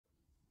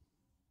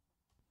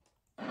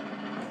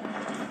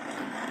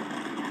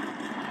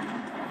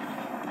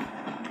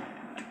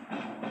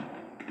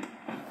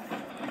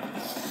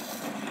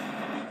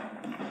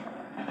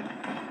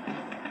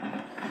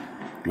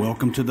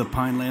Welcome to the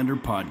Pinelander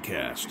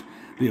Podcast,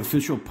 the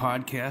official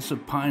podcast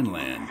of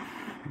Pineland,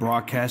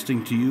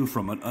 broadcasting to you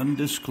from an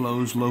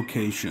undisclosed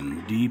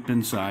location deep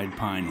inside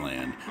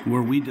Pineland,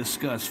 where we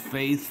discuss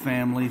faith,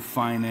 family,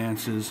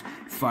 finances,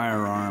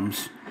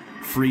 firearms,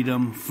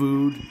 freedom,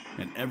 food,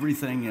 and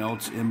everything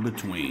else in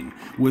between,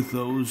 with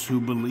those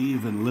who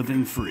believe in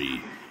living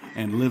free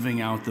and living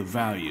out the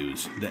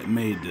values that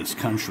made this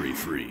country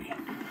free.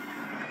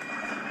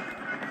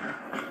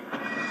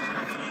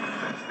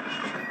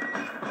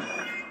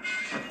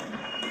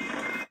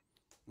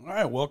 All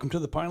right, welcome to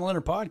the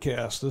Pinelander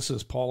Podcast. This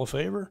is Paul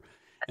LaFavor,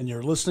 and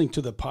you're listening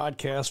to the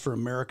podcast for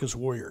America's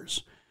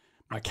Warriors.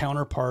 My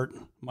counterpart,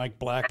 Mike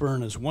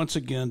Blackburn, is once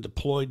again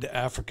deployed to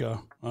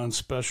Africa on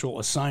special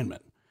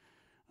assignment.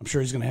 I'm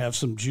sure he's going to have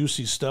some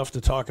juicy stuff to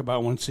talk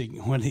about when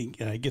he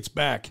gets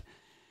back.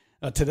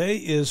 Today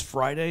is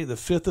Friday, the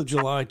 5th of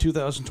July,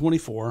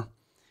 2024,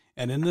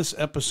 and in this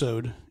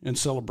episode, in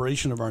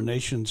celebration of our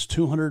nation's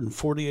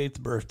 248th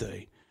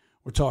birthday,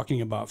 we're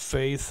talking about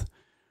faith,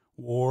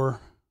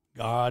 war,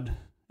 God,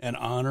 and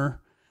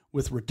honor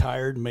with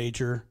retired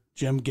Major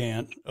Jim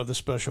Gant of the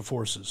Special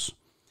Forces.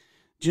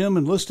 Jim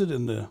enlisted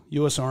in the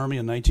U.S. Army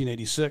in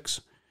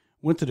 1986,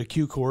 went to the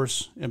Q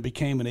course and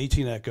became an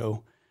 18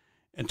 Echo,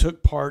 and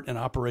took part in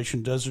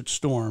Operation Desert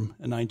Storm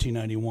in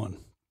 1991.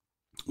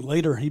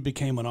 Later, he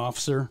became an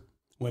officer,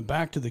 went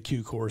back to the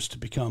Q course to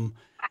become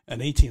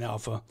an 18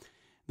 Alpha.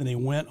 Then he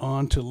went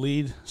on to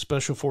lead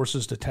Special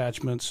Forces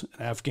detachments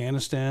in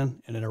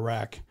Afghanistan and in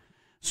Iraq,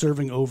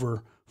 serving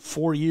over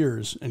 4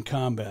 years in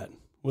combat,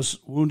 was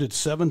wounded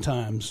 7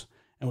 times,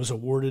 and was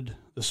awarded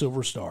the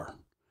Silver Star.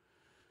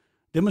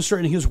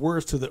 Demonstrating his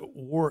worth to the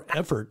war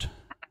effort,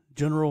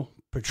 General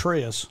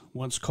Petraeus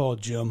once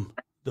called Jim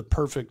the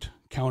perfect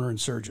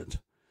counterinsurgent.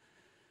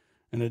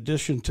 In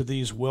addition to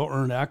these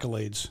well-earned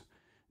accolades,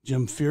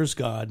 Jim fears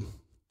God,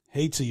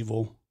 hates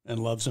evil, and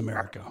loves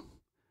America.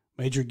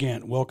 Major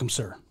Gant, welcome,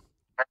 sir.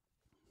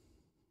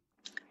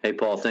 Hey,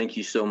 Paul, thank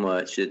you so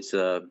much.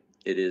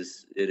 It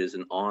is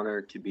an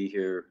honor to be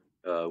here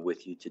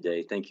with you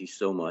today. Thank you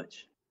so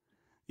much.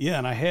 Yeah,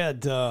 and I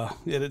had you're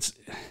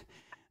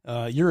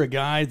a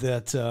guy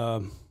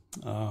that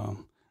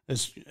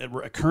is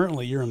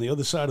currently you're on the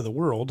other side of the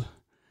world,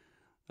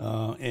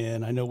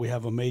 and I know we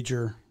have a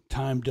major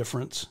time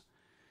difference.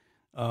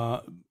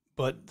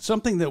 But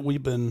something that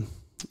we've been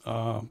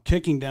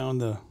kicking down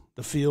the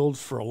field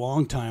for a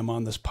long time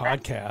on this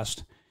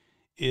podcast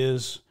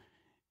is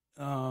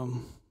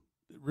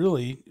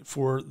really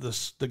for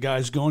the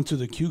guys going through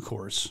the Q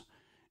course.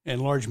 In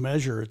large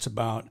measure, it's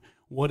about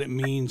what it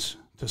means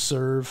to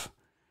serve,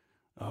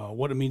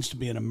 what it means to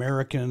be an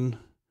American,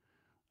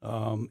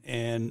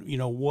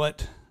 and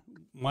what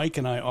Mike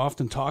and I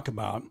often talk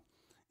about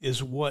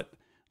is what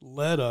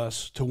led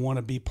us to want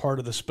to be part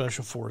of the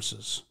Special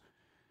Forces.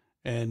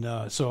 And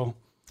so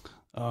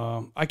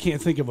I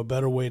can't think of a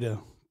better way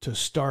to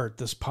start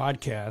this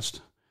podcast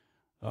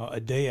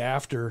a day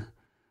after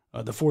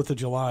the 4th of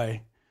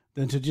July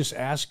than to just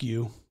ask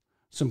you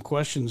some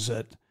questions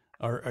that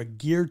are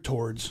geared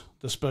towards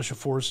the Special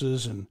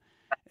Forces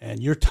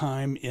and your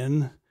time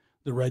in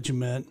the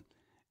regiment.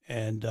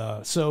 And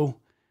so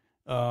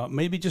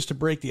maybe just to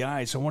break the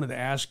ice, I wanted to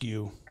ask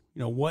you,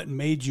 what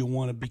made you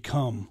want to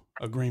become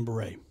a Green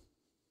Beret?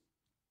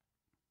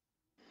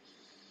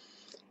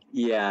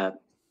 Yeah,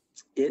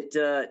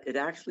 it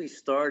actually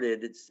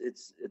started.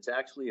 It's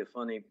actually a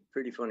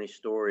pretty funny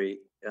story.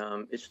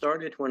 It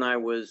started when I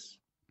was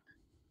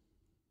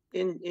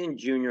in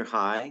junior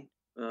high.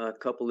 A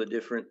couple of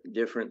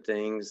different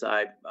things.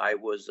 I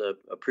was a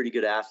pretty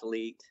good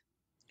athlete,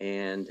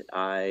 and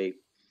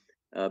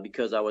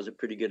because I was a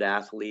pretty good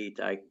athlete,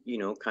 I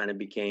kind of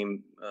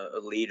became a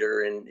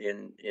leader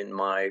in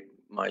my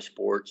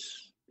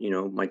sports,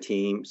 my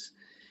teams,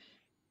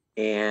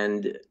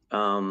 and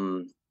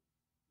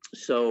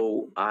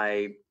so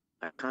I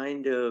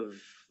kind of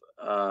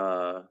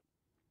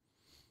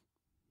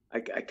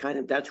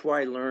that's where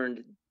I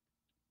learned.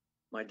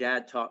 My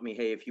dad taught me,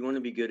 hey, if you want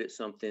to be good at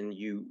something,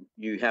 you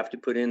have to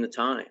put in the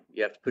time,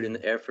 you have to put in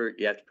the effort,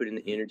 you have to put in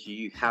the energy,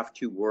 you have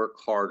to work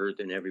harder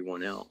than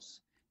everyone else.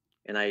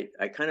 And I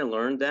kind of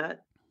learned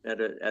that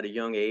at a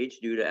young age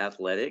due to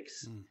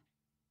athletics.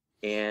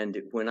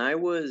 And when I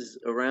was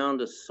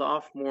around a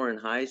sophomore in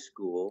high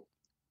school,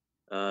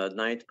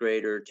 9th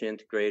grader,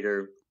 10th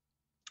grader,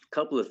 a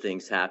couple of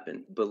things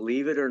happened.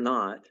 Believe it or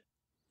not,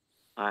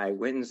 I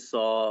went and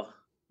saw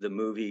the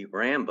movie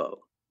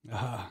Rambo.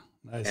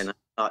 Nice. And I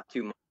thought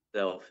to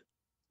myself,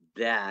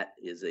 that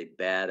is a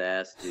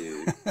badass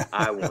dude.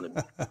 I want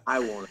to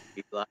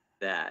be like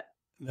that.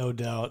 No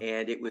doubt.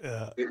 And it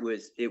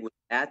was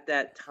at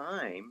that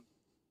time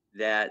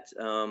that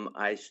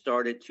I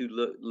started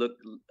to look.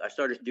 I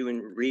started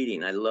doing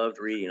reading. I loved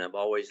reading. I've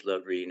always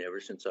loved reading ever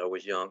since I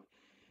was young.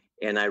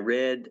 And I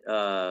read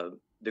The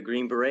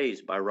Green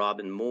Berets by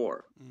Robin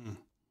Moore.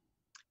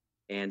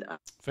 And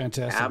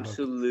fantastic.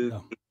 Absolutely.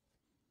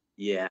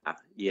 Yeah.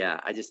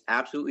 I just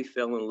absolutely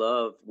fell in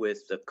love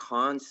with the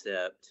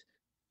concept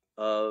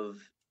of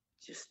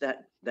just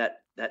that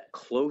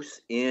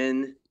close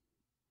in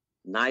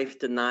knife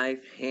to knife,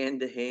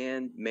 hand to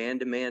hand, man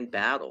to man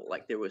battle.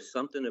 Like there was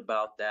something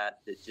about that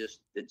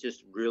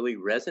just really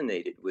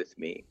resonated with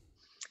me.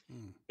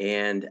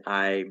 And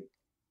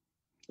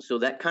so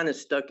that kind of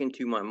stuck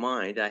into my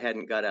mind. I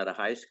hadn't got out of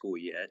high school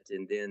yet.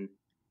 And then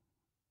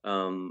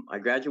I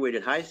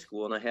graduated high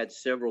school and I had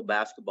several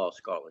basketball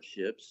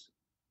scholarships.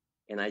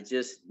 And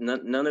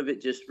none of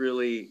it just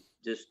really,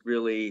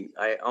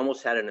 I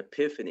almost had an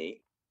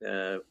epiphany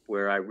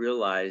where I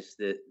realized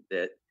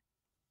that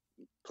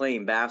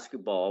playing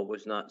basketball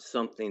was not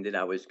something that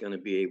I was going to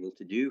be able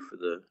to do for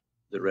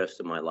the rest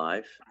of my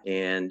life.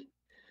 And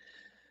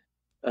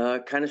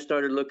kind of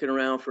started looking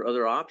around for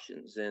other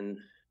options. And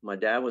my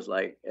dad was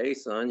like, "Hey,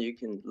 son, you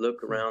can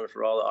look around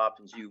for all the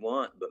options you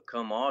want, but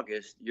come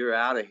August, you're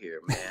out of here,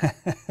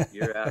 man.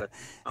 You're out of."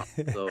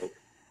 So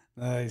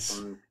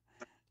nice.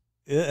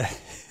 Yeah.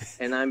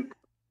 And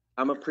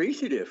I'm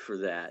appreciative for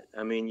that.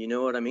 I mean, you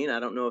know what I mean? I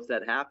don't know if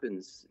that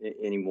happens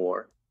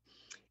anymore.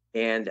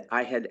 And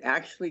I had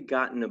actually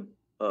gotten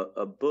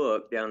a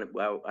book down at,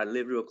 well, I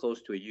lived real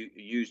close to a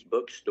used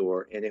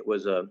bookstore, and it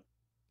was a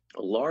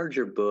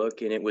larger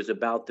book, and it was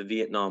about the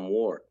Vietnam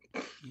War.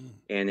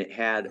 And it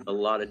had a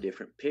lot of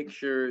different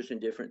pictures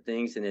and different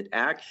things, and it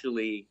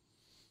actually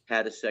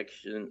had a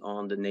section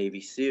on the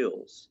Navy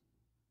SEALs.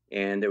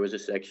 And there was a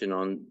section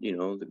on,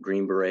 the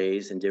Green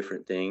Berets and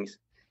different things.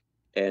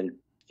 And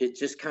it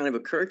just kind of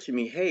occurred to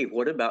me, hey,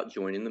 what about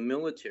joining the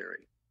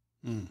military?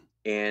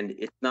 And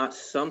it's not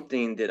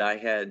something that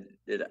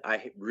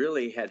I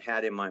really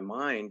had in my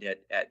mind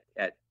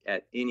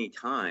at any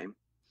time.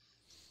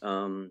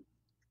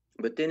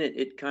 But then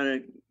it kind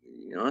of,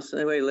 I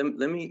said, wait,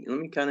 let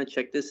me kind of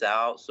check this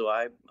out. So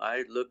I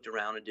looked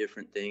around at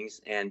different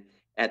things, and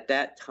at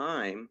that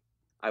time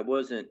I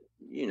wasn't,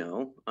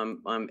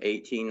 I'm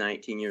 18,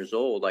 19 years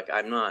old. Like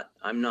I'm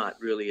not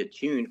really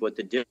attuned what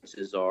the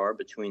differences are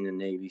between the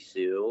Navy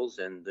SEALs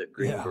and the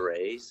Green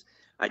Berets.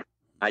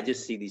 I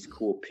just see these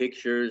cool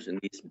pictures and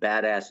these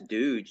badass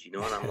dudes,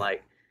 and I'm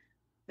like,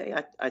 hey,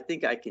 I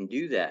think I can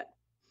do that.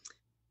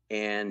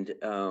 And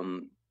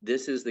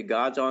this is the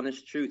God's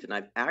honest truth. And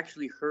I've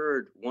actually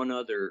heard one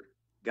other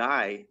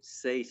guy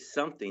say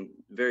something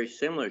very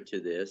similar to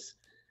this.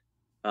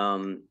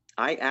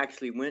 I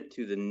actually went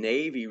to the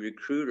Navy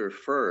recruiter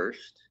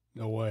first.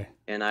 No way.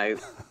 And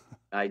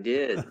I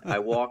did. I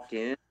walked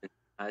in and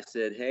I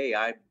said, hey,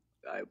 I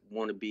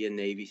want to be a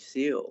Navy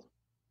SEAL.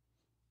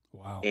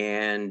 Wow.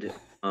 And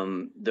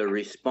the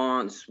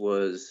response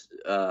was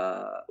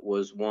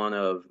one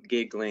of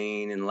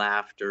giggling and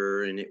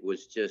laughter, and it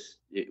was just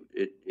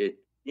it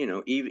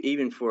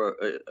even for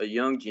a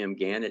young Jim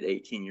Gant at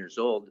 18 years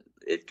old,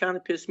 it kind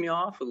of pissed me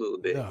off a little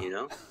bit,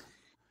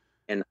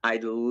 And I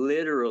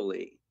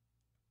literally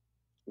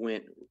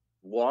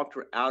walked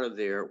out of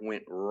there,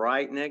 went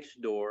right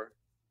next door,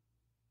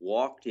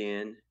 walked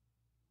in,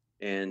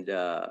 and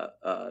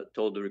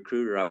told the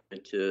recruiter I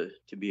wanted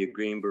to be a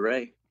Green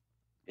Beret.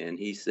 And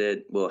he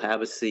said, well,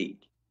 have a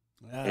seat.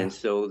 Yeah. And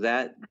so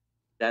that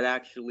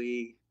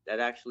actually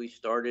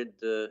started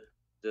the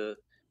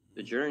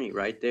journey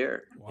right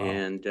there.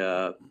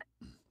 Wow.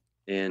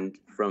 And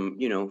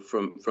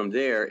from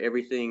there,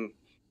 everything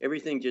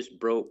just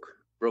broke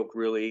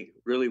really,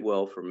 really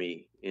well for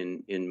me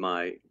in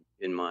my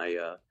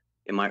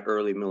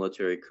early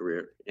military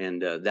career.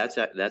 And that's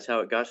how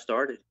it got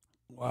started.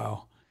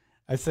 Wow.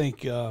 I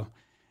think,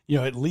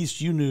 at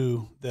least you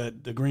knew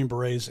that the Green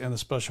Berets and the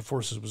Special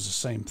Forces was the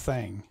same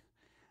thing.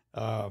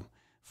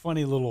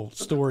 Funny little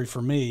story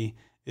for me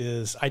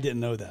is I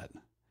didn't know that.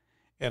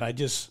 And I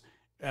just,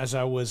 as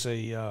I was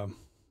I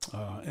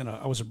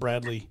was a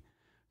Bradley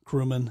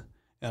crewman,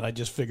 and I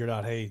just figured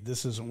out, hey,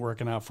 this isn't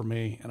working out for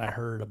me. And I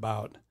heard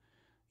about,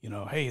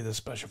 hey, the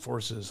Special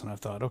Forces. And I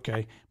thought,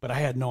 okay, but I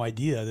had no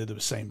idea that it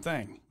was the same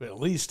thing. But at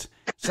least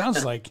it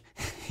sounds like,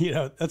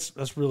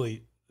 that's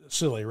really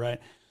silly, right?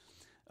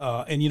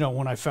 And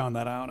when I found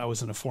that out, I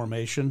was in a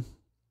formation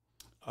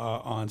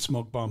on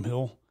Smoke Bomb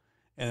Hill,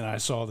 and I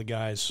saw the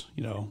guys,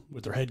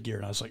 with their headgear,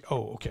 and I was like,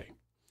 oh, okay.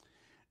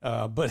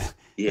 But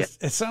yeah.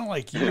 It sounded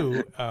like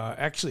you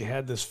actually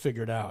had this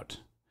figured out.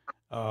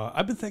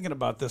 I've been thinking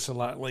about this a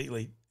lot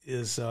lately.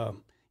 Is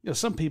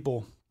some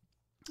people,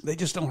 they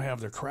just don't have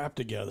their crap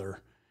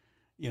together,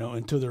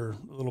 until they're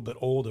a little bit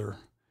older.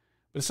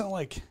 But it's not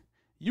like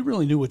you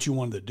really knew what you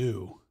wanted to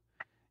do,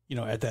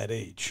 at that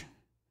age.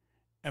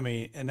 I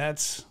mean, and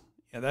that's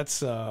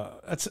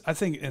I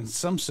think in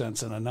some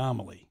sense an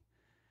anomaly.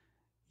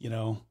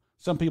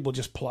 Some people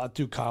just plod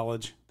through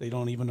college. They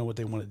don't even know what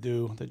they want to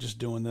do. They're just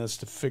doing this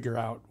to figure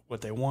out what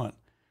they want.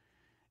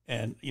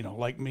 And,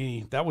 like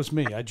me, that was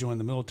me. I joined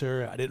the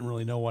military. I didn't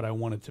really know what I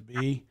wanted to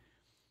be.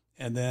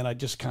 And then I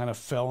just kind of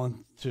fell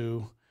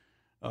into,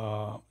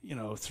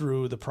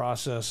 through the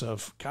process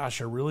of, gosh,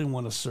 I really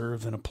want to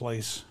serve in a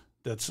place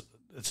that's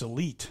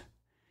elite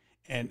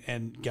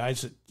and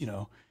guys that,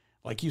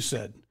 like you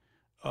said,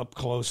 up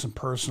close and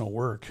personal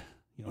work,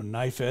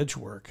 knife edge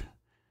work.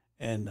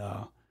 And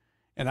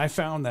I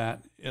found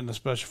that in the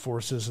Special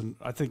Forces. And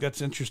I think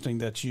that's interesting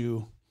that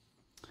you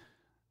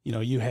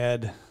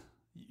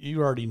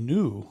already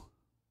knew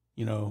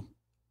you know,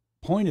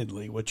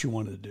 pointedly what you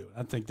wanted to do.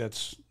 I think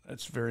that's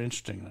very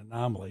interesting, an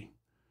anomaly.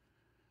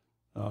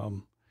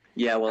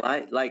 Yeah, well,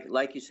 I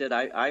like you said,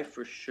 I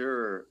for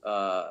sure,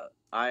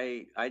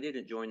 I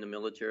didn't join the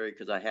military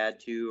because I had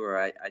to, or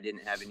I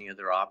didn't have any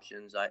other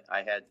options. I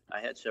had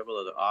several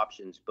other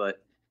options,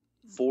 but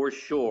for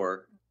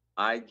sure,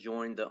 I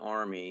joined the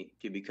Army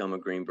to become a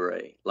Green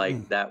Beret.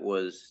 Like that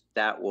was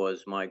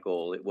my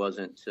goal. It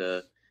wasn't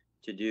to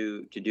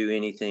do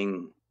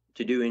anything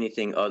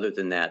other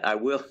than that.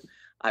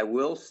 I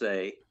will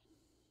say,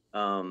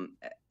 um,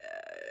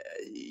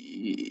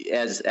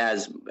 as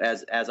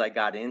I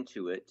got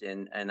into it,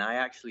 and I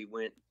actually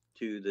went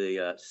to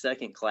the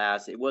second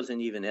class. It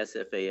wasn't even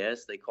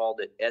SFAS; they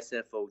called it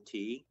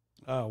SFOT.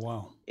 Oh,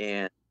 wow.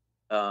 And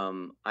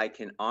I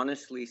can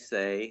honestly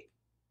say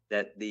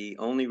that the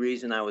only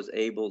reason I was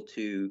able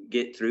to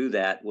get through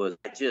that was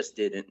I just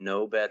didn't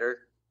know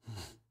better.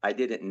 I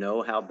didn't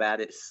know how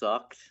bad it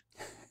sucked.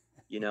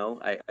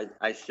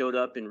 I showed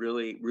up in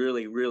really,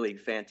 really, really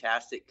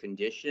fantastic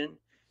condition,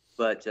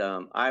 but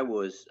I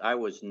was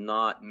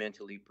not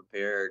mentally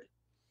prepared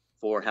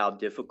for how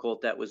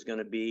difficult that was going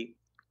to be.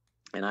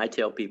 And I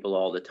tell people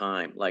all the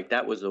time, like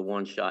that was a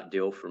one-shot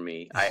deal for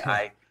me. When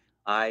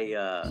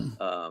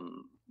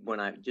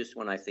I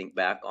think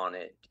back on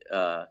it,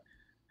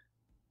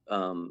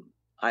 um,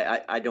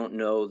 I don't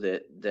know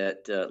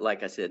that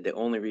like I said, the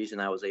only reason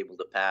I was able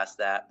to pass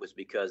that was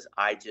because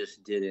I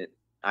didn't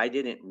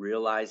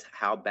realize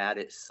how bad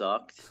it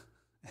sucked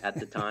at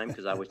the time,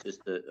 because I was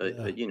just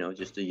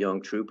just a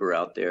young trooper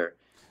out there.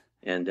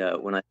 And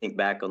when I think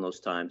back on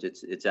those times,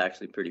 it's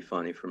actually pretty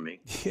funny for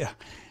me. Yeah.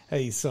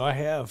 Hey, so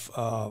I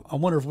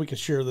wonder if we could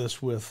share this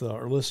with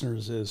our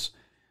listeners, is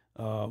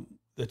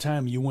the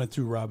time you went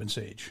through Robin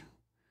Sage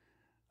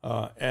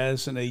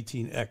as an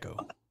 18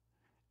 Echo.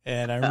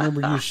 And I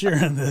remember you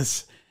sharing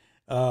this.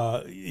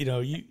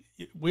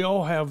 We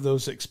all have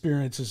those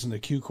experiences in the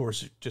Q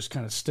course that just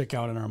kind of stick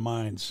out in our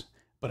minds.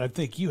 But I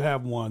think you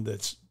have one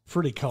that's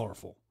pretty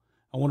colorful.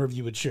 I wonder if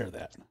you would share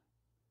that.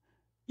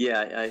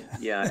 Yeah,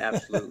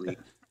 absolutely.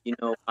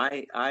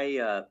 I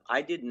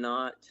did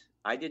not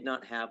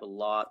have a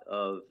lot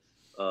of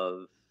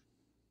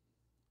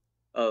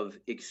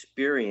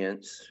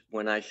experience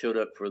when I showed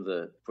up for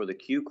the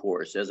Q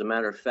course. As a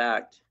matter of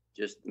fact,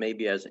 just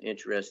maybe as an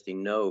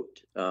interesting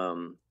note,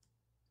 the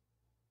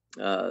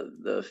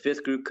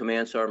 5th Group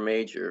Command Sergeant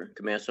Major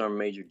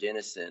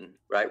Dennison,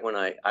 right when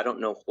I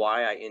don't know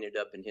why I ended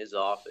up in his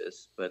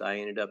office, but I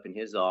ended up in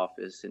his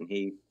office, and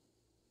he,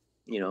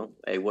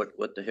 hey,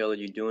 what the hell are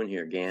you doing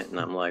here, Gant? And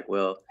I'm like,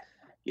 well,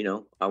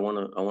 I want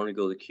to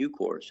go to the Q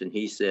course. And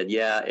he said,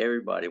 yeah,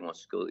 everybody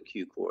wants to go to the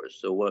Q course.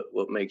 So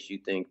what makes you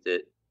think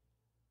that?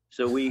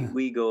 So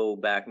we go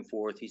back and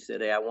forth. He said,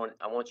 hey, I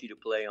want you to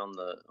play on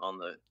the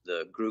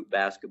group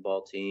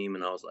basketball team.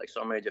 And I was like,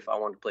 sorry, if I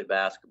wanted to play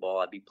basketball,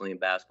 I'd be playing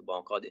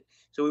basketball.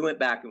 So we went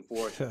back and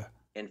forth.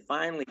 And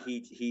finally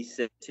he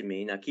said to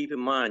me, now keep in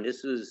mind,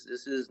 this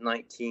is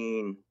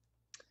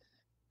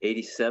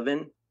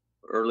 1987,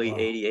 early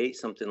 88,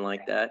 something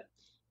like that.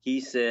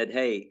 He said,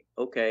 hey,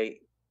 okay,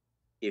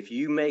 if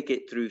you make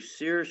it through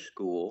SEER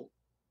school,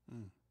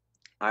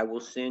 I will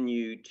send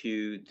you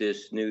to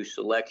this new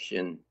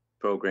selection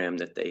program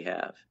that they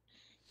have.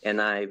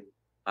 And I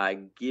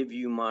give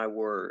you my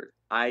word,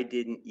 I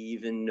didn't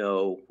even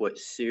know what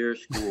SEER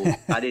school,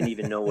 I didn't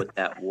even know what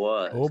that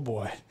was. Oh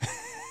boy.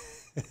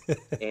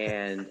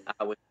 And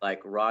I was like,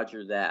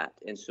 Roger that.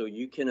 And so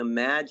you can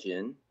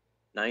imagine,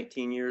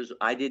 19 years,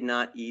 I did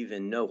not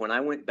even know. When I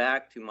went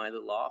back to my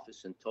little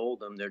office and told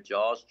them, their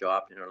jaws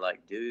dropped and they're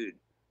like, dude.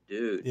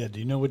 Yeah, do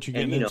you know what you're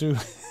getting into?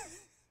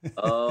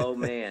 Oh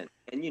man.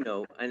 And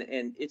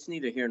and it's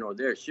neither here nor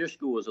there. SEER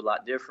school was a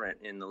lot different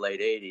in the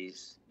late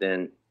 80s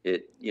than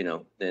it is,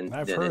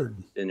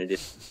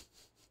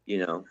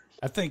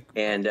 I think.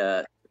 And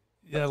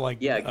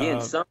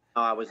again, somehow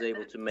I was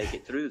able to make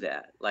it through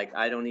that. Like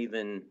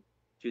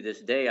to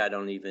this day, I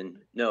don't even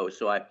know.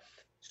 So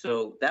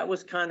that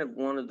was kind of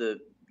one of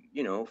the,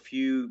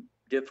 few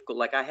difficult,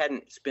 like I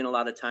hadn't spent a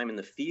lot of time in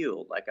the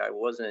field. Like I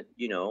wasn't,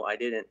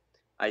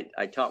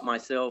 I taught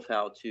myself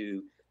how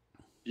to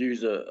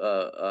use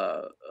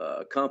a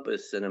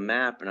compass and a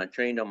map, and I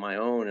trained on my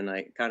own, and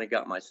I kind of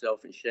got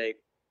myself in shape.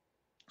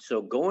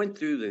 So going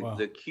through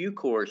the Q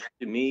course,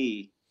 to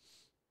me,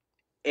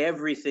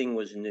 everything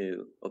was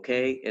new.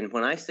 Okay. And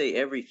when I say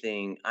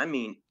everything, I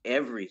mean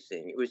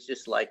everything. It was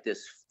just like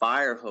this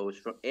fire hose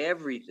from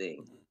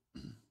everything.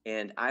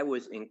 And I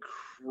was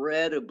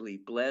incredibly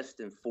blessed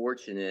and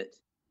fortunate.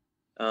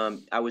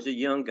 I was a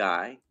young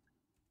guy.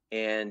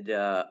 And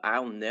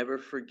I'll never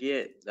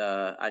forget.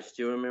 I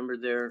still remember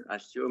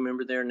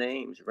their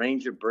names.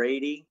 Ranger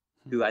Brady,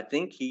 who I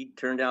think he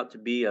turned out to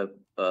be a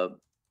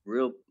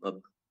real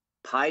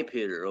pipe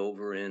hitter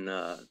over in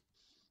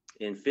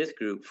 5th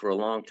Group for a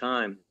long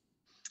time,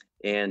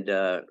 and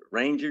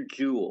Ranger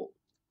Jewell.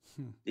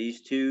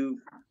 These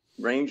two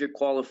Ranger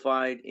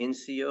qualified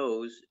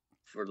NCOs.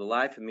 For the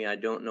life of me, I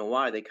don't know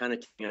why they kind of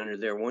took me under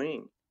their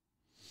wing,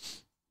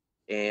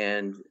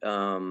 and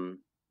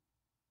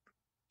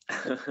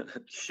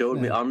showed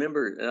me. Yeah. I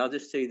remember, and I'll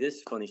just tell you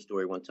this funny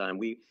story. One time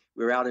we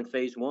were out in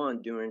phase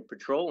one doing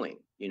patrolling,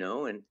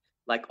 and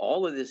like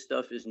all of this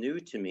stuff is new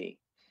to me.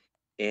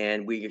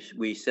 And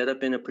we set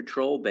up in a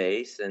patrol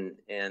base, and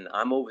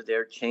I'm over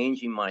there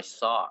changing my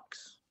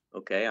socks.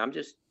 Okay, I'm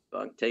just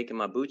taking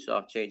my boots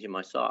off, changing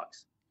my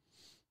socks.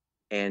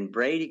 And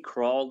Brady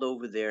crawled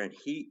over there, and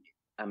he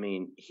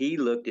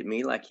looked at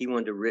me like he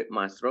wanted to rip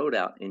my throat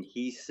out, and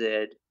he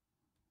said,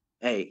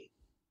 "Hey,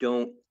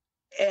 don't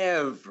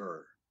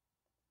ever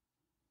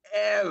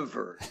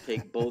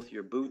take both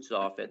your boots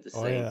off at the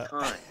same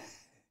time."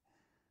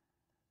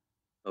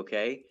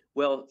 Okay.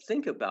 Well,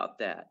 think about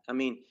that. I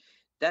mean,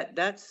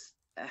 that's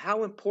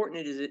how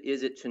important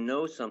is it to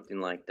know something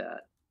like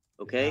that?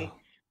 Okay. Yeah.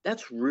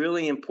 That's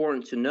really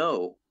important to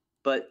know.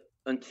 But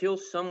until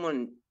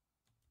someone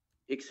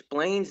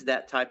explains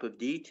that type of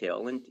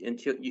detail, and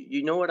until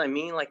you know what I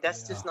mean, like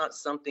that's just not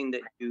something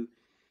that you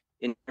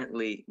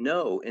inherently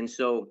know. And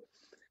so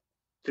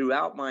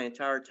throughout my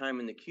entire time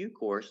in the Q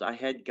course, I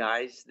had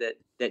guys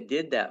that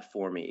did that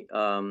for me.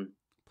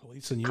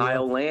 Policing you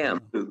Kyle up.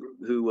 Lamb,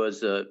 who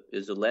is a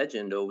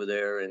legend over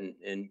there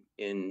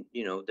in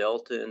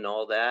Delta and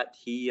all that.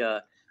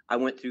 I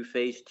went through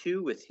phase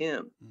two with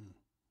him,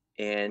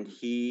 and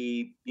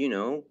he,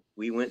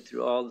 we went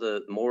through all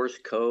the Morse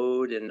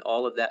code and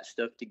all of that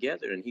stuff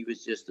together, and he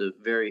was just a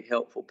very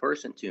helpful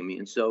person to me.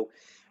 And so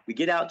we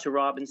get out to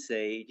Robin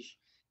Sage,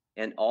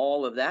 and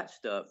all of that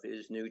stuff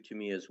is new to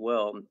me as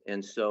well.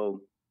 And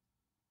so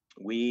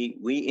we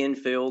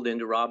infilled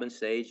into Robin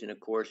Sage, and of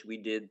course we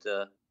did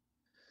the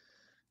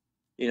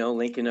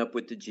linking up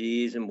with the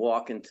G's and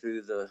walking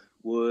through the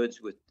woods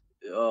with,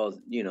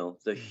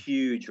 the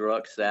huge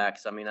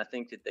rucksacks. I mean, I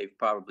think that they've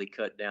probably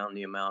cut down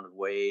the amount of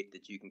weight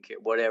that you can carry,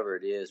 whatever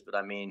it is. But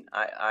I mean,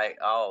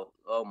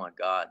 oh my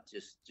God,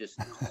 just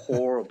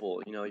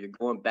horrible. You're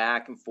going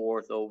back and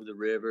forth over the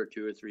river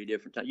 2 or 3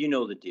 different times. You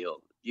know the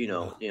deal,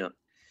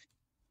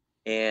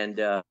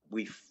 And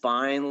we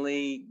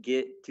finally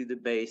get to the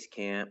base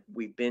camp.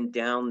 We've been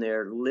down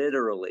there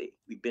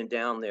We've been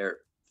down there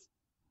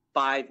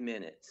 5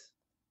 minutes.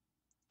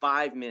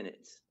 5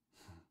 minutes.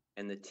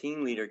 And the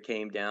team leader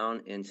came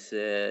down and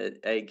said,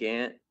 "Hey,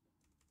 Gant,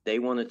 they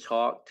want to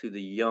talk to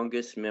the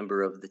youngest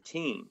member of the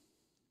team.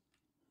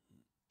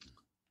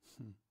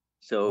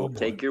 So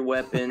take your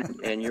weapon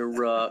and your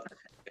ruck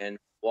and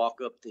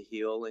walk up the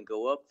hill and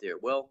go up there."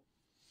 Well,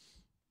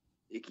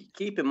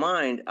 keep in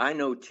mind, I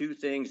know 2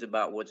 things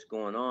about what's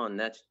going on.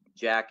 That's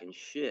jack and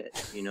shit.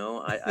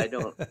 I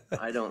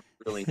don't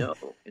really know.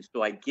 And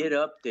so I get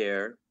up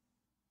there,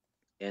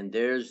 and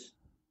there's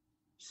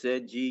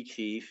said G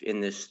chief in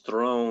this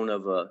throne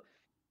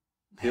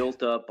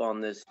built up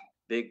on this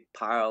big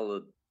pile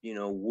of,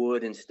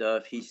 wood and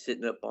stuff. He's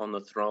sitting up on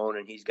the throne,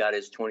 and he's got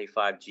his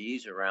 25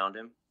 G's around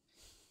him.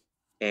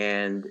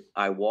 And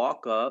I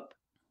walk up,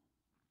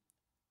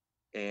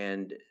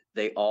 and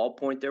they all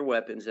point their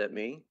weapons at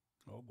me.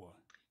 Oh boy.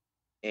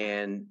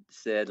 And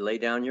said, "Lay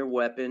down your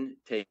weapon,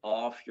 take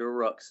off your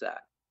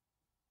rucksack."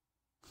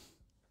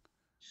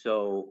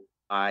 So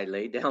I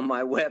laid down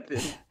my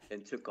weapon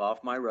and took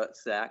off my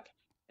rucksack.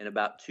 And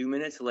about 2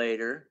 minutes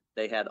later,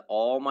 they had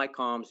all my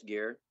comms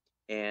gear.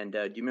 And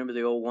do you remember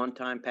the old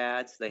one-time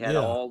pads? They had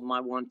all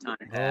my one-time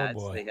pads.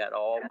 Oh boy. They had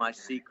all my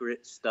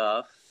secret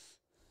stuff.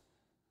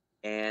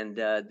 And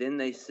then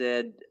they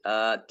said,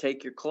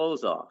 "Take your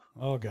clothes off."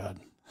 Oh God.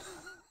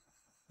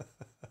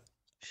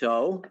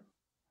 So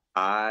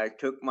I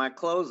took my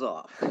clothes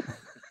off.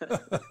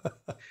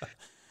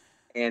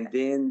 And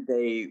then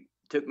they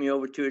took me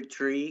over to a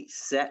tree,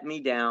 set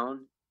me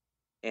down,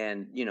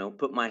 and,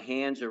 put my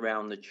hands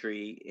around the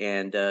tree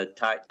and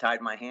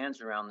tied my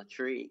hands around the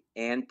tree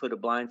and put a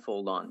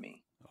blindfold on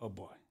me. Oh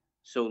boy.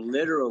 So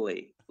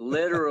literally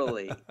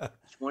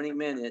 20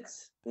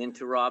 minutes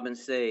into Robin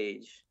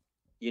Sage,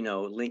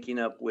 linking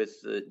up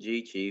with the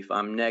G chief,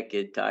 I'm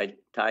naked, tied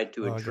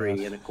to a tree.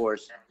 God. And of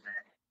course,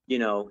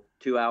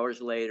 2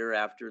 hours later,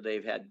 after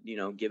they've had,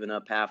 given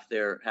up half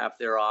their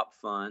op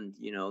fund,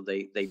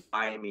 they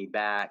buy me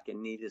back.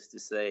 And needless to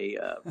say,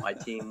 my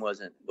team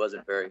wasn't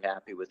very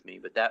happy with me.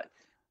 But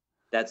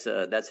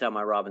that's how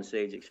my Robin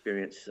Sage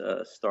experience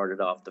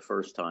started off the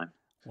first time.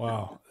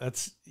 Wow,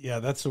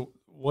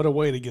 what a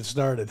way to get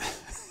started.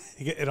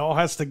 It all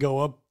has to go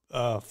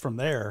up from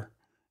there.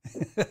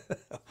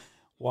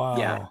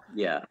 Wow.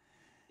 Yeah.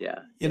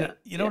 You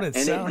know what it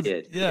and sounds.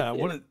 It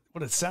did.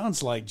 What it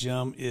sounds like,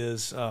 Jim,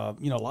 is a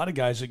lot of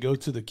guys that go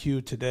to the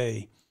Q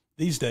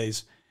these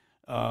days.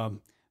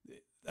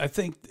 I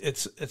think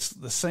it's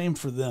the same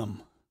for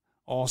them.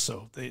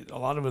 Also, a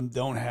lot of them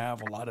don't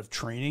have a lot of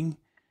training,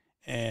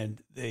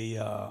 and they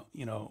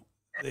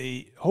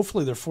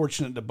hopefully they're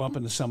fortunate to bump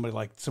into somebody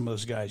like some of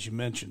those guys you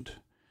mentioned.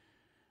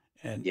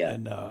 And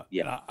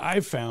I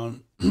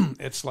found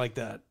it's like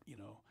that.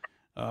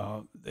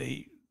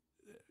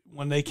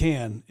 When they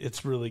can,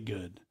 it's really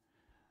good.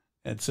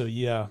 And so,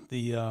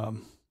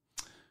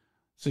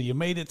 so you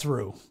made it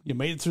through. You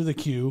made it through the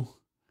queue.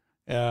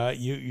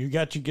 You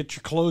got to get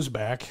your clothes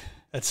back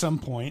at some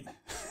point.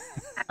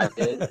 I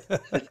did.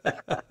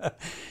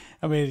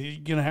 I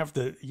mean, you're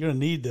gonna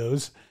need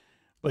those.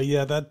 But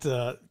yeah,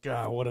 that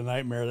God, what a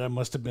nightmare that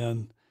must have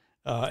been,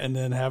 and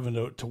then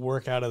having to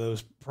work out of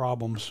those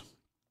problems.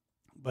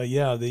 But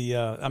yeah,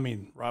 I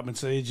mean, Robin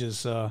Sage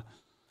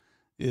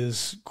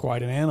is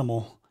quite an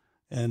animal,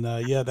 and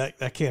yeah,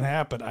 that can't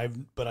happen.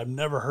 I've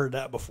never heard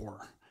that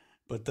before,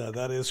 but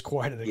that is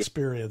quite an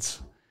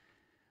experience.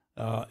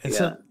 And yeah.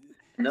 so,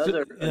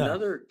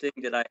 Another thing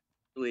that I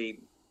actually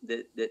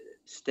that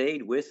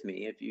stayed with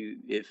me, if you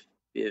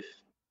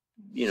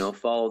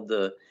followed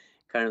the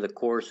kind of the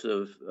course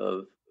of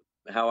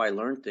how I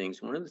learned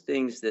things. One of the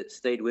things that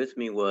stayed with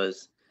me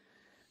was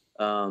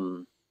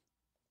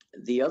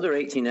the other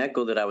 18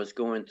 Echo that I was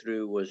going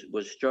through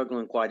was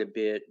struggling quite a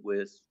bit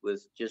with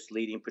just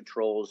leading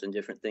patrols and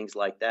different things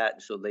like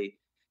that. So they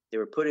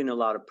were putting a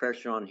lot of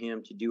pressure on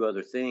him to do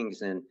other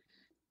things, and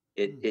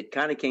it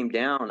kind of came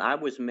down. I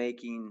was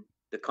making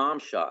the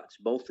comm shots,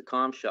 both the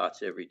comm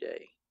shots every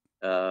day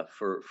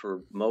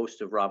for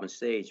most of Robin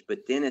Sage,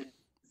 but then at the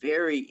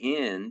very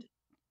end,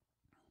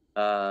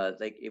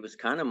 like it was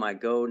kind of my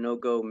go no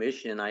go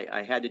mission.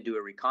 I had to do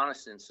a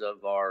reconnaissance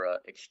of our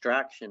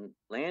extraction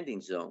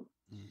landing zone.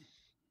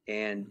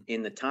 And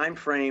in the time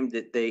frame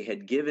that they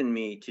had given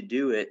me to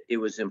do it, it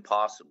was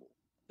impossible.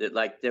 That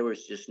like there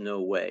was just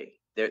no way.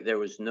 There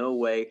was no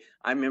way.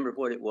 I remember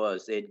what it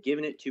was. They had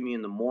given it to me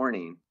in the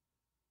morning,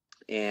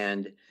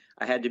 and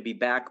I had to be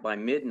back by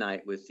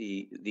midnight with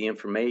the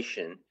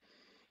information.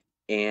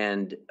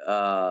 And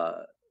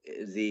I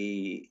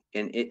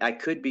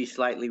could be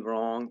slightly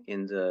wrong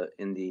in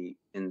the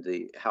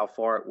how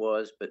far it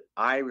was, but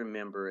I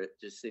remember it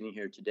just sitting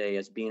here today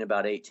as being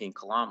about 18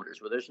 kilometers.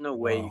 Well, there's no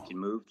way you can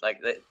move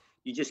like that.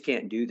 You just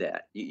can't do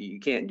that. You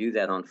can't do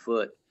that on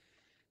foot.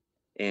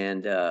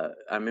 And I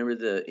remember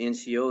the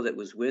NCO that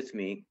was with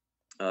me,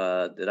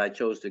 that I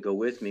chose to go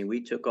with me.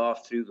 We took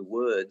off through the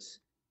woods,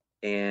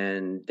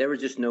 and there was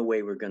just no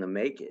way we're going to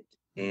make it.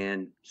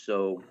 And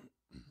so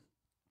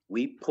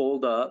we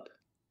pulled up,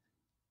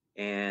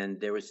 and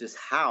there was this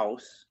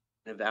house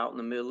out in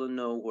the middle of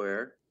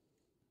nowhere.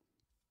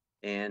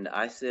 And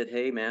I said,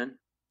 "Hey, man,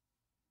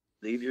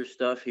 leave your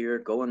stuff here.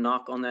 Go and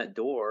knock on that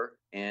door,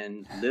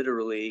 and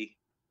literally,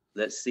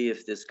 let's see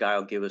if this guy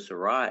will give us a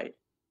ride."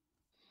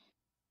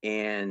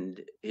 And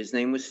his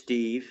name was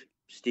Steve.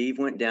 Steve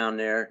went down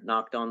there,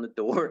 knocked on the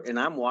door, and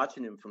I'm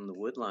watching him from the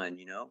wood line,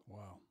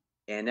 Wow.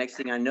 And next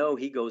thing I know,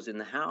 he goes in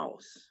the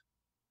house.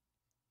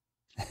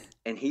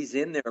 And he's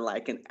in there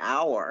like an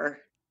hour.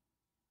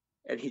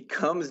 And he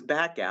comes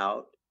back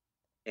out,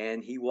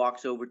 and he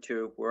walks over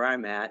to where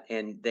I'm at,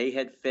 and they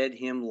had fed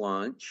him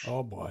lunch.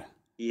 Oh, boy.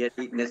 He had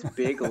eaten this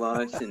big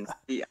lunch, and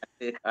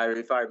if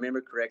I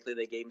remember correctly,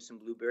 they gave him some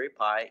blueberry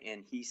pie,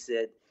 and he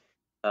said,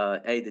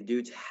 "Hey, the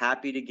dude's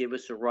happy to give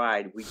us a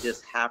ride. We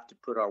just have to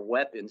put our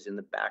weapons in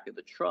the back of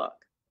the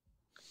truck."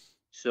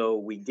 So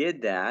we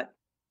did that,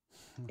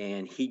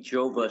 and he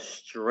drove us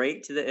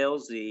straight to the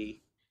LZ.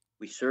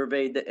 We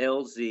surveyed the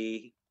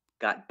LZ,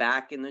 got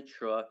back in the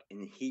truck,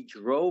 and he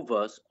drove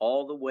us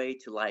all the way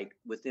to like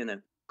within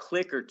a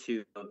click or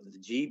two of the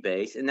G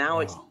base. And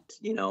now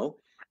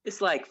it's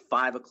like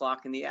 5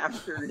 o'clock in the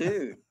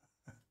afternoon.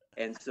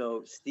 And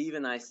so Steve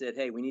and I said,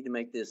 "Hey, we need to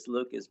make this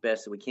look as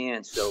best as we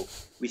can." So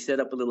we set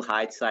up a little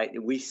hide site,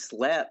 and we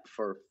slept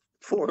for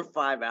 4 or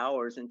 5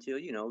 hours until,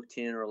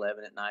 10 or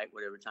 11 at night,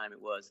 whatever time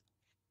it was.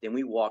 Then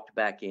we walked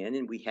back in,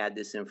 and we had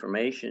this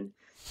information.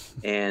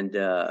 And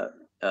the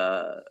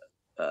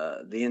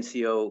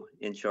NCO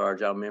in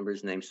charge, I'll remember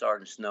his name,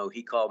 Sergeant Snow,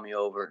 he called me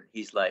over.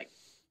 He's like,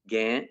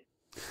 "Gant,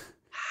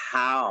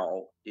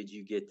 how did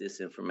you get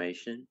this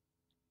information?"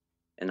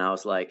 And I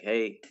was like,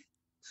 "Hey,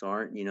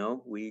 Sergeant,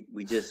 we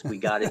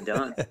got it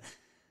done."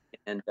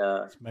 And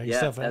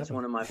that's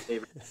one of my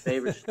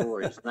favorite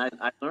stories. And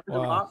I learned a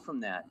lot from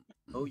that.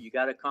 You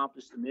got to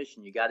accomplish the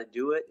mission. You got to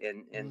do it.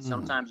 And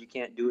sometimes you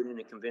can't do it in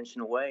a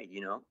conventional way,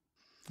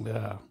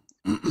 Yeah,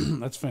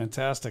 that's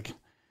fantastic.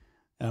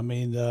 I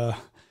mean,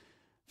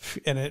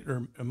 and it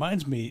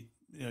reminds me,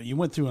 you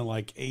went through in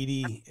like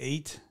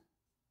 88,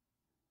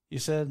 you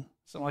said?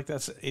 Something like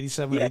that,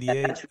 87,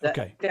 88?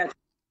 Okay.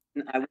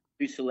 I went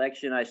through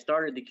selection. I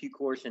started the Q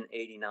course in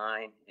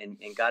 89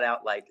 and got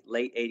out like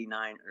late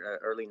 89,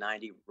 early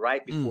 90,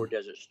 right before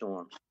Desert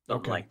Storm,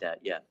 something like that.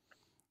 Yeah.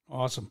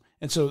 Awesome.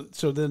 And so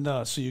then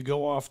you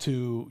go off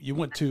you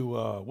went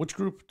to, which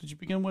group did you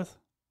begin with?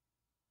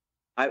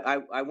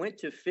 I went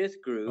to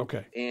 5th group.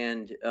 Okay.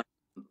 And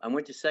I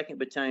went to 2nd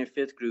Battalion,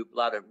 5th group, a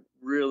lot of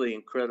really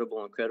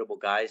incredible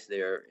guys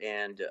there.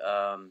 And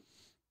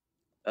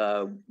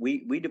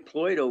we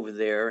deployed over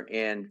there,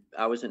 and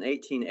I was an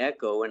 18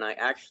 Echo, and I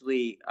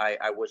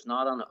was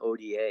not on the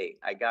ODA.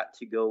 I got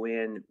to go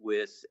in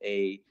with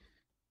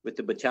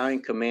the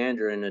battalion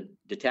commander and a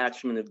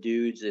detachment of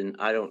dudes, and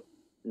I don't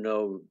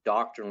know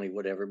doctrinally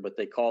whatever, but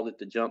they called it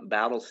the Jump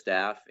Battle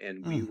Staff,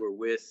 and we were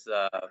with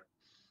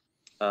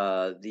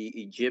the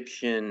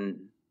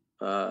Egyptian,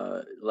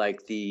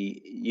 like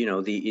the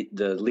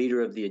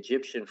leader of the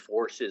Egyptian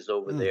forces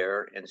over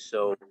there. And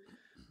so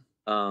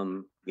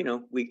you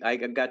know, I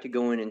got to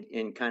go in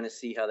and kind of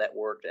see how that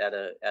worked at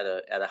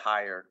a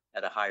higher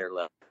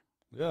level.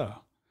 Yeah.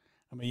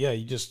 I mean, yeah,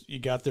 you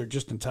got there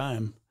just in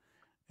time,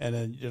 and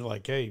then you're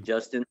like, hey,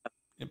 Justin.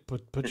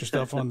 put your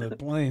stuff on the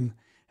plane.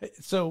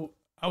 So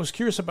I was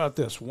curious about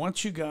this.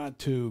 Once you got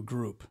to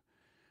group,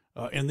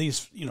 and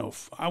these, you know,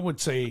 I would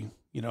say,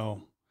 you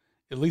know,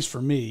 at least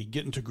for me,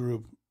 getting to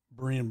group,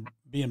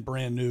 being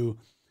brand new,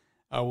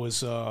 I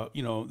was,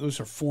 you know, those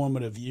are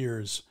formative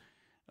years.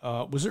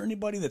 Was there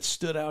anybody that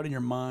stood out in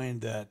your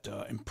mind that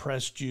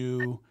impressed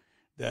you?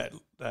 That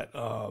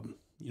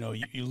you know,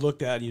 you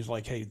looked at and you was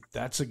like, hey,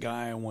 that's a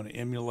guy I want to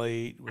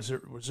emulate. Was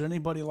there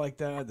anybody like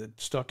that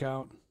stuck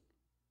out?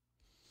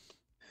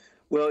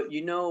 Well,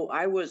 you know,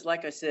 I was,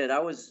 like I said, I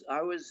was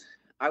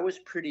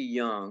pretty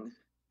young,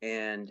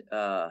 and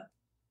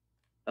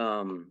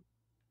um,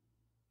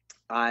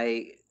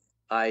 I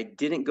I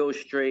didn't go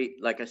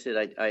straight. Like I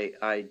said,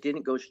 I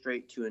didn't go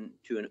straight to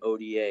an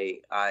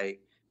ODA.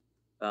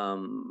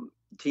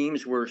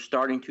 Teams were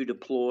starting to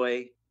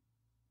deploy.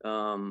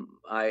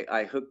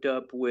 I hooked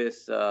up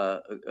with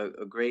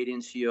a great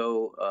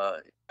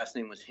NCO. Last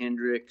name was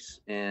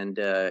Hendricks, and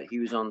he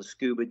was on the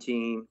scuba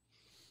team.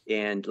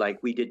 And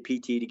like we did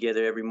PT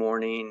together every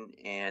morning.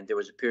 And there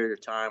was a period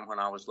of time when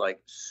I was like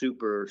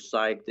super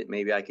psyched that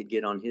maybe I could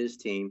get on his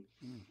team.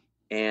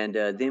 And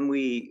then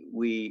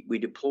we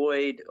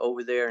deployed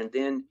over there. And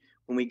then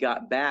when we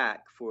got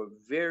back for a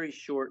very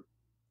short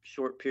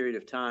period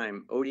of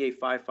time, ODA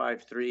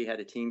 553 had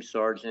a team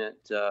sergeant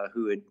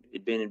who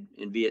had been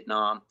in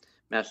Vietnam,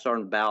 Master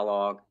Sergeant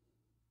Balog,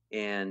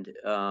 and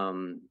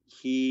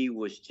he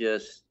was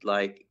just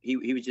like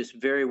he was just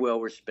very well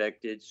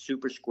respected,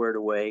 super squared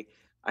away.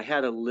 I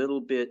had a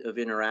little bit of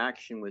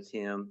interaction with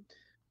him.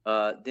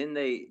 Then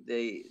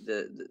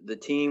the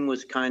team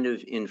was kind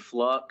of in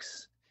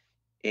flux,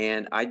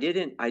 and I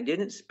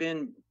didn't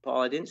spend,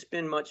 Paul, I didn't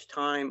spend much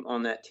time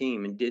on that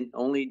team, and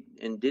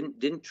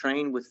didn't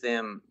train with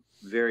them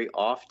very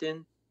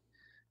often.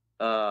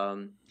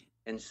 And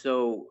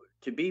so,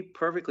 to be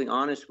perfectly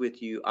honest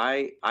with you,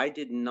 I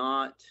did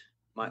not,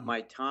 my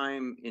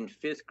time in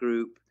fifth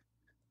group,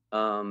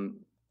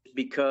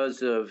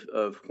 because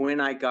of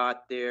when I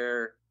got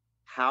there,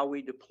 how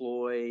we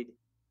deployed,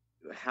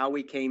 how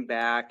we came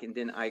back, and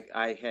then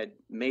I had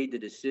made the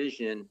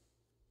decision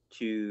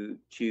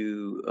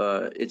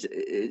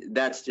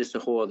that's just a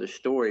whole other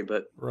story.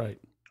 But Right.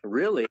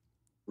 really,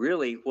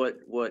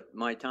 what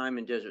my time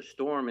in Desert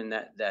Storm, and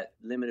that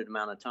limited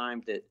amount of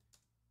time that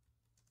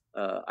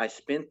I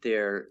spent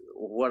there,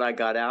 what I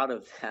got out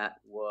of that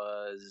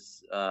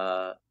was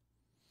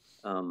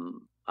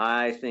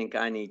I think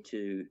I need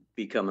to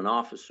become an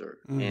officer,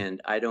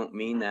 and I don't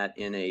mean that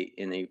in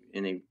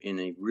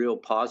a real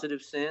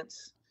positive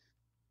sense.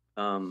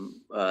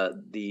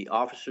 The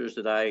officers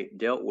that I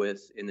dealt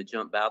with in the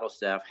jump battle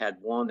staff had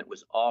one that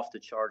was off the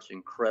charts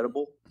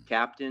incredible.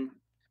 Captain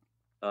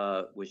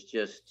was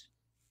just,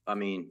 I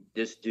mean,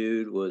 this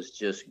dude was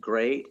just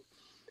great.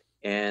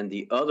 And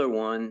the other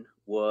one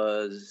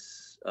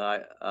was,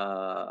 I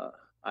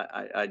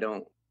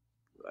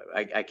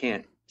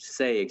can't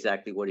say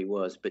exactly what he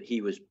was, but he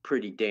was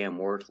pretty damn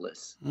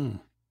worthless.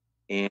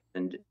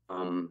 And,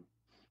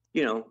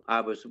 you know,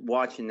 I was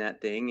watching that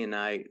thing, and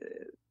I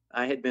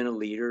had been a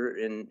leader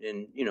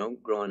in you know,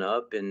 growing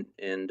up, and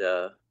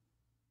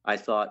I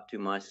thought to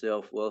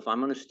myself, well, if I'm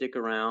going to stick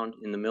around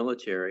in the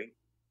military,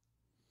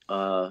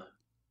 I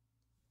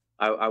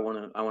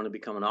want to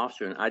become an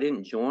officer. And I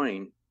didn't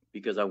join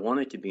because I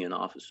wanted to be an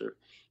officer,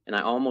 and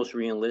I almost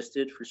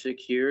re-enlisted for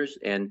 6 years.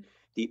 And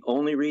the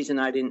only reason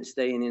I didn't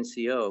stay in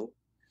NCO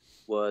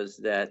was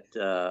that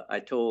I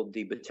told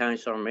the battalion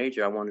sergeant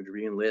major I wanted to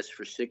re-enlist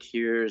for 6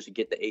 years,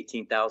 get the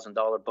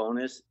 $18,000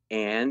 bonus,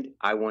 and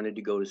I wanted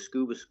to go to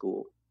scuba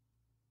school.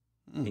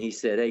 And he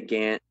said, hey,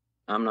 Gant,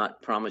 I'm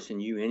not promising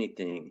you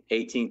anything.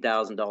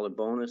 $18,000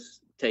 bonus,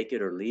 take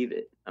it or leave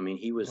it. I mean,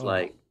 he was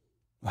like,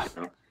 you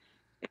know.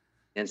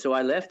 And so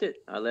I left it.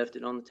 I left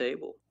it on the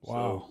table.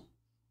 Wow.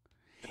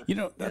 So, you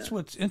know, that's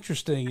what's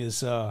interesting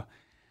is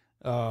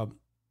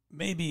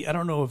maybe, I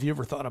don't know if you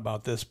ever thought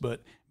about this,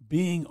 but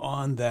being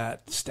on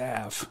that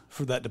staff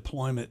for that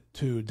deployment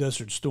to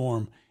Desert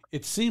Storm,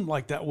 it seemed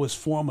like that was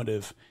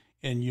formative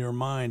in your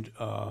mind,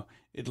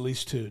 at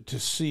least to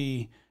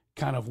see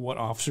kind of what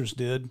officers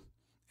did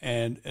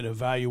and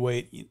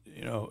evaluate,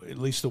 you know, at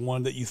least the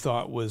one that you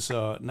thought was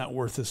not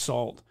worth the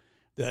salt,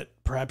 that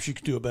perhaps you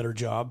could do a better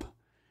job.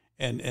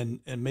 And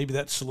maybe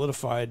that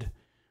solidified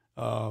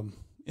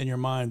in your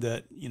mind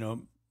that, you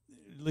know,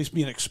 at least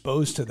being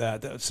exposed to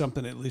that's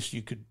something at least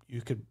you could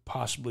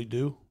possibly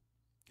do.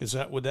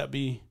 Would that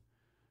be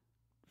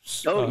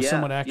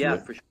somewhat accurate? Yeah,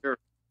 for sure.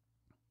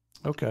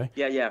 Okay.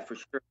 Yeah, for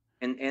sure.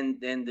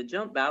 And the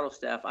jump battle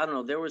staff, I don't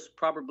know, there was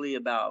probably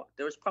about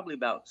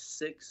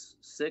six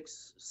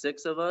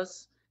of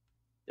us.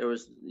 There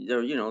was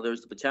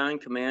the battalion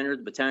commander,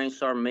 the battalion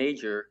sergeant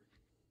major,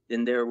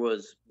 then there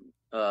was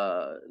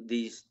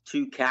these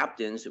two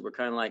captains that were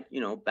kind of like,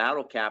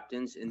 battle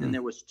captains. And then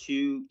there was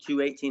two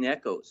 18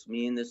 Echoes,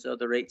 me and this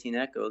other 18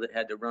 Echo that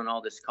had to run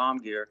all this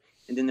comm gear.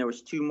 And then there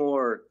was two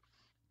more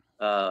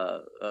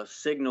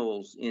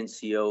signals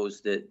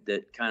NCOs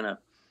that kind of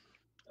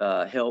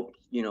helped,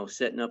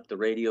 setting up the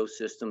radio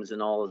systems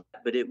and all of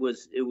that. But it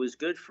was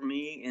good for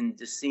me, and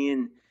just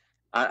seeing,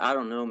 I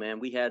don't know, man,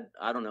 we had,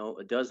 I don't know,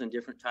 a dozen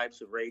different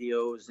types of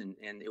radios, and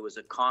it was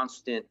a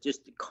constant,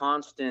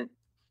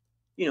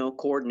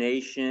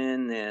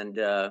 coordination. And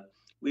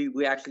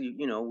we actually,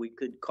 we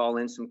could call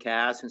in some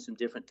CAS and some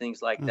different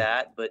things like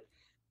that. But,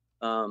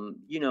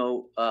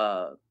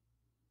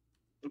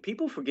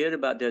 people forget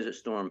about Desert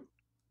Storm.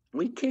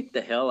 We kicked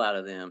the hell out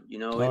of them.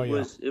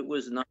 It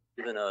was not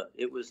even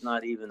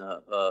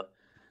a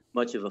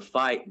much of a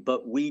fight,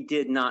 but we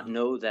did not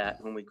know that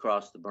when we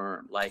crossed the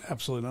berm. Like,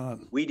 absolutely not.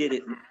 We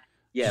didn't.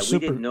 Yeah, we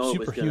didn't know it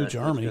was going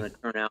to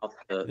turn out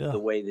the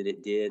way that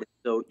it did.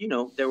 So,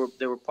 there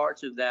were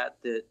parts of that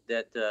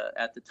at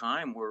the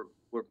time were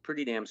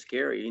pretty damn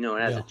scary. And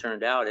as it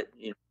turned out, it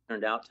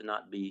turned out to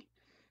not be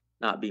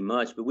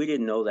much. But we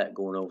didn't know that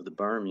going over the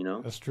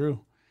berm. That's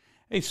true.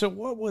 Hey, so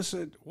what was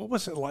it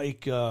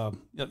like?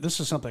 This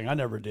is something I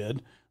never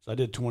did. So I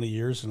did 20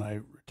 years and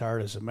I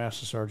retired as a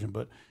master sergeant.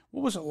 But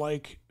what was it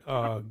like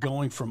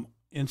going from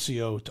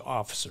NCO to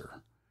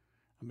officer?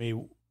 I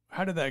mean,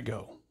 how did that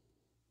go?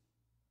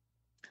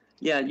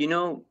 Yeah,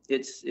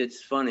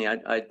 it's funny.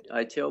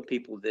 I tell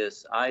people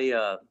this.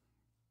 I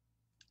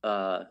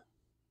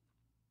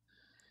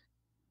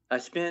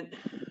spent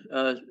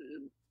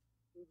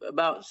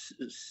about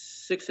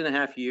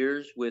 6.5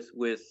 years with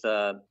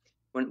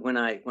when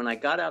I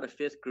got out of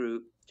 5th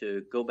group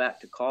to go back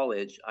to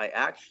college. I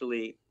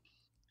actually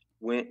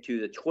went to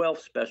the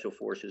 12th Special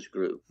Forces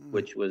group,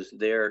 which was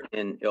there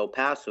in El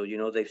Paso.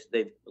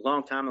 They've a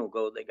long time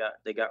ago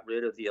they got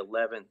rid of the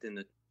 11th and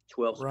the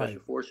 12th Special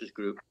Forces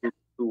group,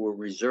 who were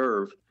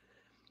reserve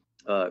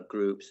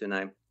groups, and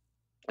I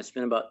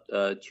spent about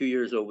 2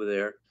 years over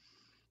there.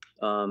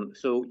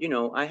 So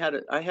I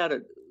had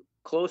a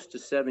close to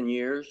 7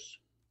 years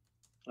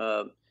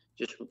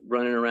just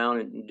running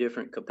around in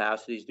different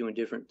capacities, doing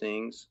different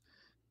things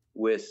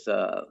with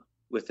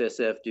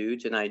SF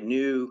dudes. And I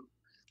knew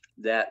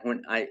that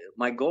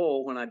my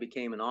goal when I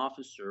became an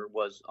officer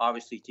was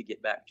obviously to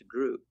get back to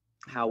group.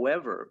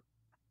 However,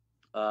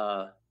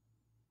 my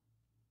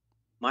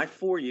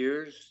 4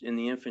 years in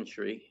the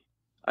infantry,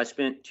 I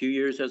spent 2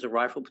 years as a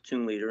rifle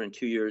platoon leader and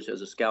 2 years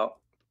as a scout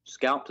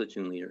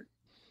platoon leader.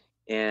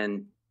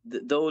 And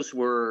those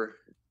were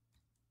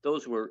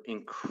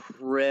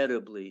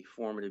incredibly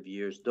formative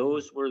years.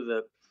 Those were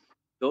the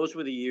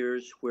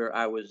years where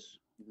I was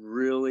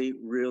really,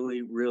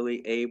 really,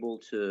 really able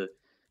to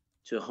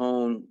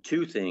hone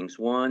two things.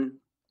 One,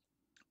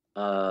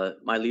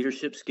 my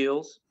leadership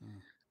skills.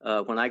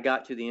 When I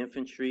got to the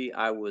infantry,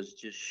 I was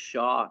just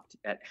shocked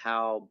at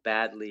how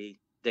badly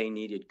they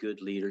needed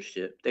good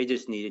leadership. They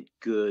just needed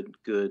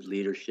good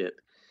leadership.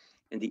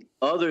 And the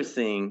other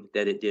thing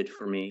that it did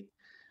for me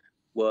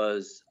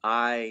was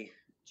I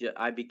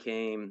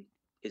became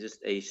just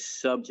a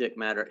subject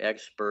matter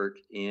expert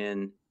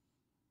in,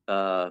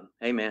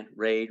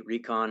 raid,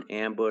 recon,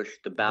 ambush,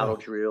 the battle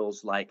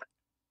drills. Like,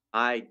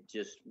 I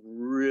just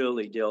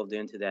really delved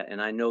into that. And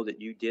I know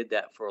that you did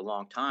that for a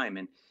long time.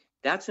 And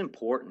that's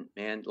important,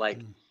 man. Like,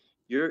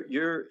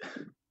 do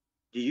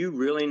you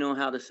really know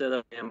how to set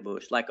up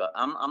ambush? Like,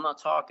 I'm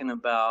not talking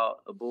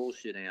about a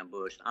bullshit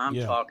ambush. I'm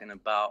talking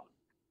about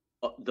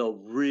the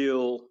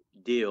real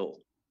deal,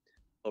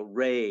 a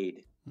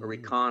raid, a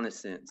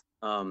reconnaissance.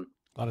 A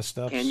lot of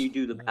stuff. Can you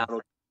do the battle?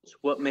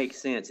 What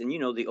makes sense? And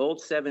the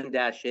old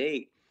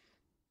 7-8,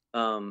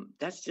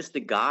 that's just a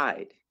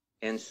guide.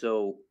 And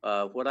so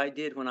what I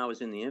did when I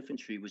was in the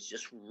infantry was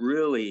just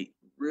really,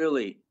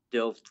 really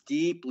delve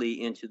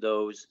deeply into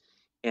those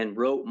and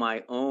wrote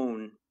my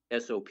own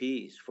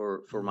SOPs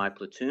for my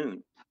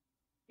platoon.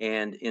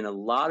 And in a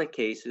lot of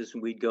cases,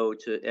 we'd go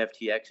to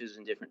FTXs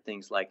and different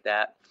things like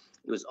that.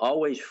 It was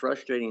always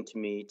frustrating to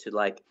me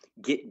to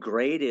get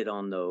graded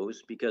on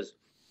those, because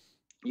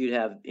you'd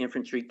have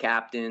infantry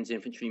captains,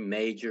 infantry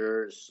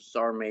majors,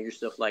 sergeant majors,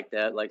 stuff like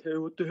that. Like, hey,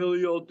 what the hell are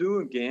y'all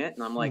doing, Gant?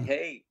 And I'm like,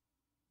 hey,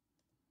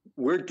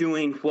 we're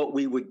doing what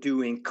we would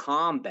do in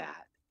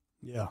combat.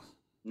 Yeah.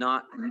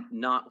 Not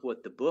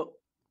what the book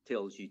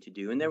tells you to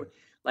do. And there,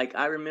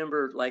 I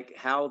remember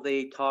how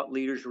they taught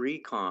leaders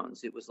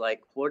recons. It was like,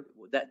 what,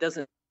 that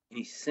doesn't make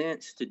any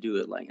sense to do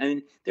it.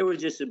 There was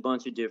just a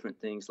bunch of different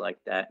things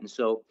like that. And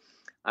so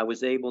I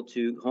was able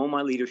to hone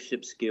my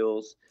leadership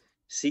skills,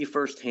 see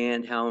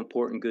firsthand how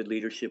important good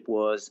leadership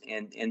was,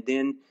 and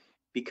then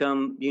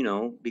become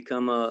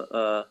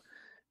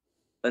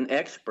an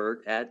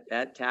expert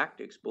at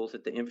tactics, both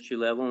at the infantry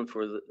level and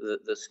for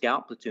the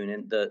scout platoon.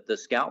 And the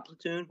scout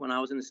platoon, when I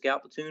was in the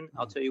scout platoon,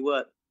 I'll tell you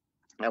what,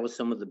 that was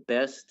some of the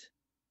best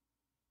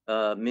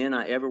men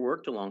I ever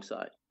worked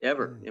alongside,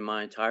 ever in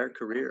my entire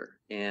career.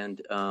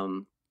 And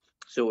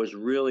so it was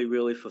really,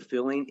 really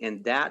fulfilling.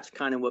 And that's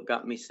kind of what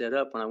got me set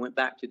up when I went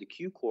back to the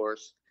Q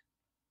course.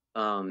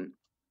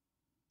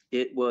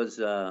 it was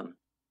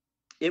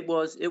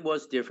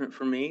different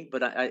for me,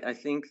 but I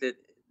think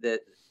that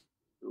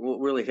what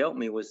really helped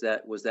me was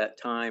that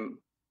time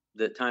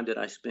that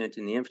I spent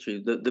in the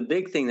infantry. The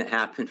big thing that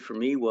happened for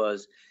me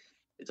is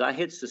I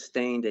had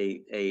sustained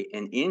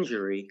an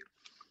injury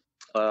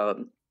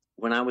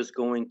when I was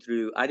going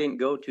through. I didn't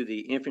go to the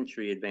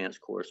infantry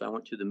advanced course. I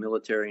went to the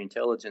military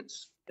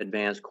intelligence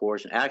advanced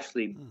course.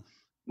 Actually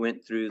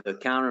went through the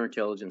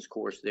counterintelligence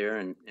course there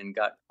and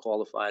got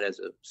qualified as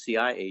a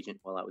CI agent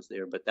while I was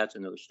there, but that's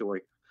another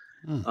story.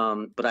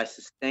 But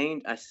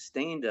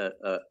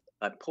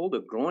I pulled a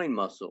groin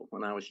muscle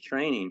when I was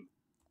training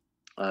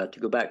to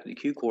go back to the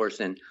Q course,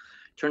 and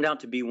turned out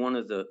to be one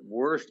of the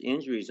worst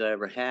injuries I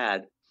ever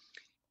had.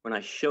 When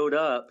I showed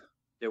up,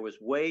 there was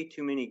way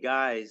too many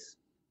guys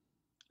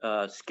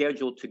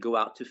scheduled to go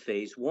out to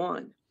phase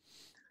 1.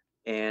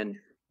 And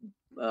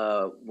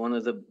one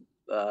of the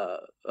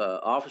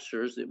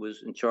officers that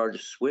was in charge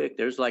of SWIC,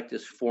 there's like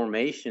this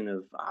formation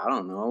of, I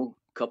don't know,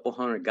 a couple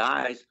hundred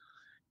guys.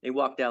 They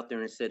walked out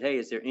there and said, hey,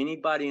 is there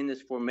anybody in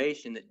this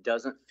formation that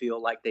doesn't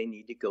feel like they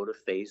need to go to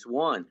phase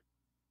 1?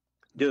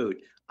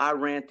 Dude, I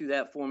ran through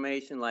that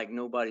formation like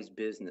nobody's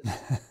business.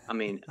 I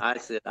mean, I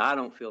said, I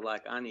don't feel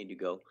like I need to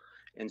go.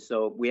 And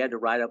so we had to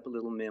write up a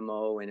little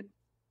memo. And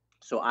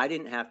so I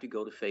didn't have to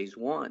go to phase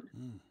 1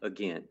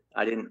 again.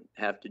 I didn't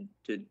have to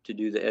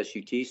do the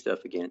SUT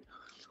stuff again.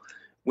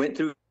 Went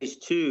through phase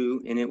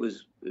 2, and it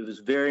was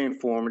very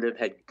informative,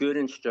 had good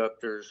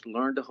instructors,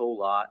 learned a whole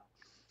lot.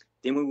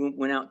 Then we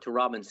went out to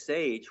Robin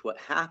Sage. What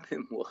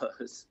happened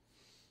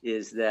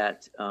is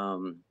that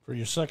for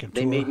your second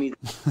they tour. made me.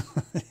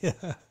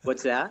 Yeah.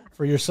 What's that?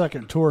 For your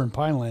second tour in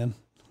Pineland.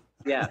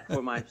 Yeah,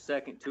 for my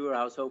second tour,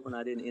 I was hoping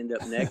I didn't end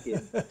up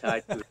naked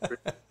tied to a tree.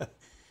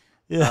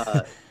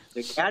 Yeah.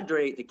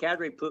 The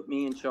cadre put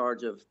me in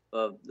charge of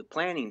the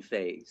planning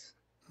phase.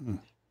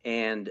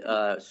 And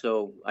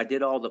so I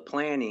did all the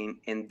planning,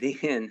 and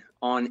then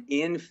on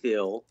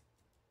infill,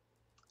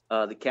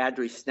 the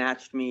cadre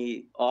snatched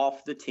me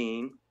off the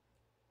team,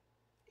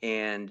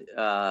 and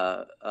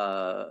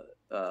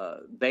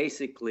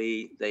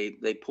basically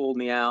they pulled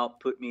me out,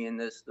 put me in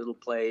this little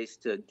place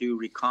to do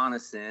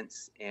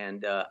reconnaissance,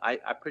 and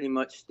I pretty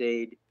much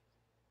stayed.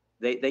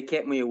 They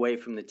kept me away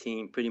from the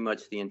team pretty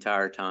much the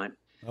entire time,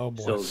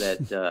 so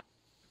that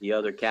the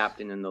other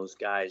captain and those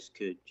guys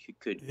could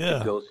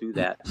go through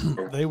that.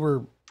 So, they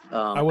were.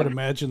 I would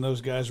imagine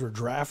those guys were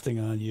drafting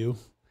on you,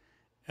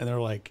 and they're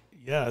like,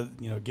 yeah,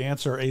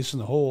 Gant's our ace in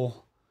the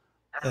hole,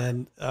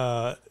 and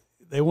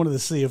they wanted to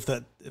see if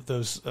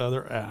those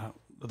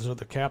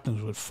other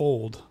captains would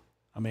fold.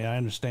 I mean, I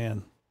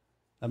understand.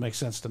 That makes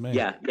sense to me.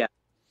 Yeah,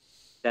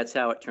 that's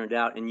how it turned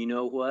out. And you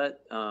know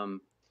what?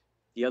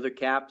 The other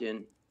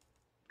captain,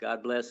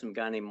 God bless him, a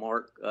guy named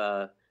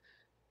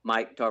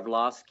Mike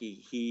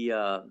Tarvlovsky.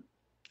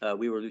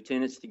 We were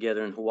lieutenants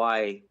together in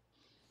Hawaii,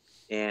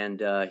 and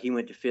he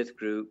went to 5th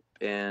Group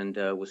and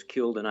was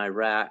killed in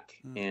Iraq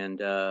and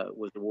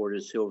was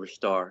awarded a Silver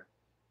Star.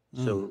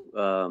 So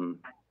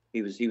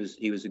he was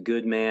a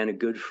good man, a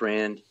good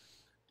friend,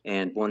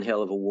 and one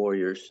hell of a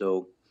warrior.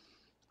 So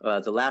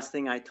the last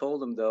thing I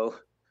told him though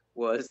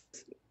was,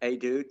 "Hey,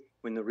 dude,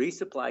 when the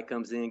resupply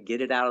comes in,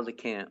 get it out of the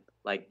camp.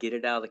 Like, get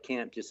it out of the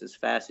camp just as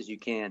fast as you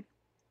can."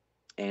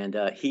 And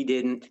he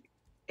didn't,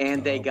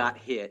 and they got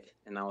hit.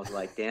 And I was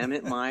like, "Damn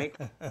it, Mike."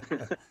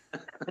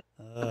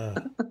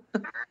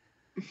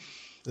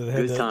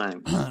 Good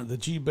time. The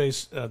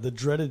G-base, the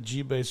dreaded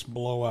G-base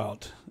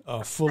blowout,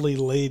 fully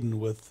laden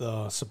with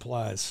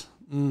supplies.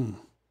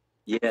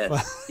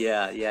 Yes,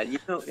 yeah. And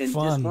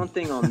Fun. just one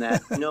thing on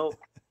that,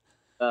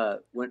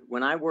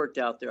 when I worked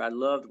out there, I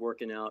loved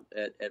working out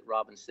at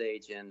Robin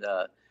Sage, and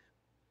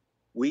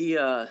me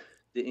and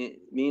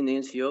the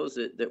NCOs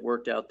that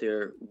worked out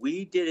there,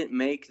 we didn't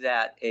make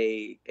that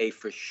a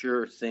for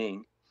sure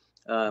thing.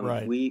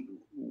 Right.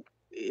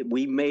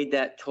 We made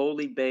that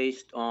totally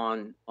based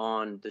on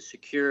the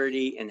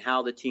security and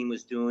how the team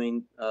was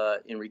doing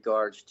in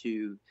regards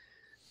to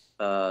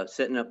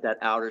setting up that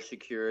outer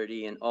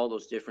security and all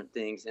those different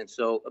things. And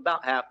so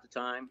about half the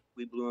time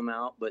we blew them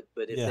out, but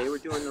if they were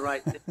doing the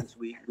right things,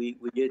 we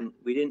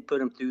didn't put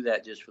them through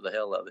that just for the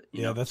hell of it.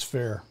 You know? That's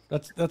fair.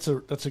 That's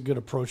a good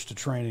approach to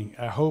training.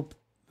 I hope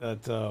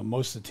that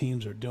most of the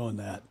teams are doing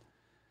that.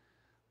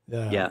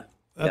 Yeah.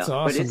 That's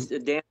awesome. But it's a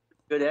damn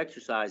good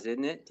exercise,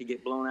 isn't it, to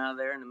get blown out of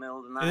there in the middle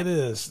of the night? It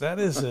is. That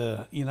is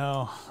being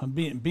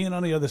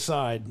on the other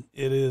side.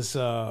 It is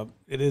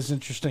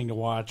interesting to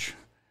watch.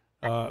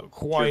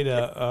 Quite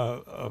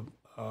a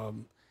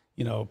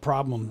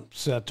problem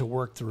set to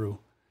work through.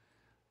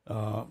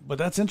 But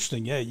that's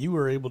interesting. Yeah, you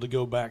were able to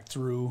go back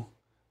through,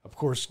 of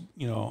course,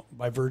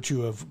 by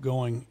virtue of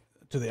going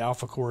to the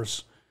Alpha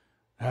course,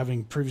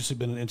 having previously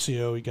been an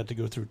NCO, you got to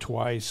go through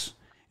twice.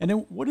 And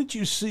then what did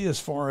you see as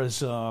far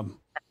as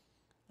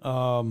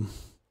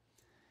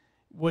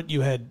what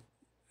you had?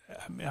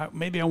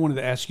 Maybe I wanted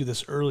to ask you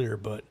this earlier,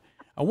 but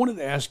I wanted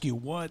to ask you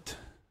what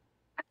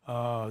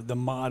the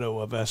motto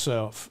of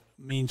SF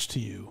means to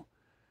you.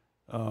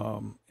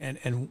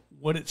 and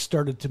what it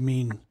started to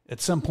mean.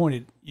 At some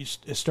point,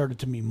 it started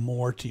to mean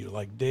more to you,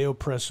 like Deo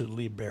Presso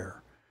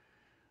Liber.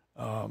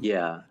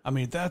 Yeah. I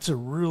mean, that's a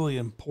really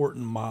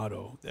important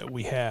motto that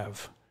we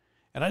have.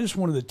 And I just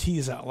wanted to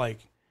tease out, like,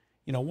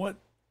 you know, what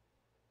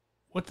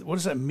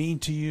does that mean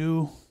to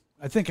you?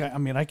 I think, I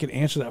mean, I could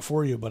answer that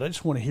for you, but I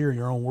just want to hear in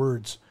your own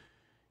words,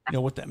 you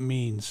know, what that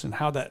means and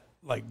how that,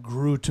 like,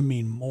 grew to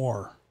mean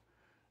more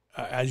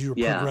as you were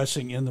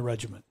progressing in the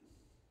regiment.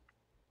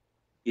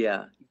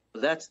 Yeah,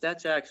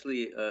 that's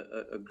actually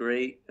a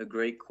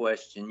great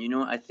question. You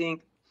know, I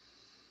think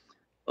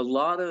a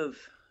lot of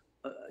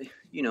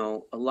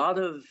a lot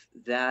of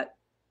that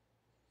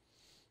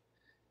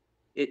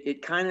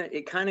it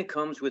kind of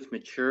comes with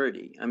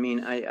maturity. I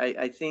mean,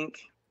 I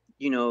think,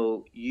 you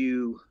know,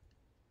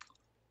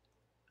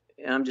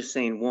 and I'm just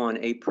saying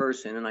a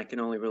person, and I can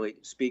only really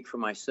speak for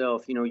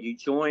myself. You know, you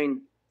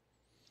join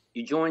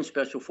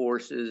special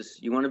forces,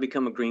 you want to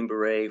become a Green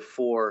Beret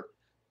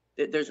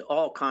there's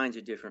all kinds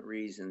of different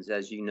reasons,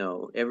 as you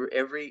know.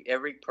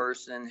 Every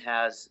person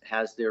has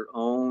their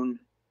own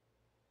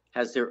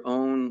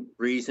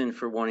reason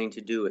for wanting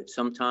to do it.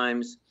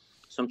 Sometimes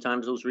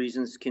those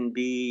reasons can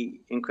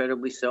be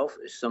incredibly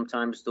selfish.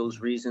 Sometimes those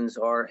reasons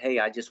are, hey,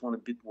 I just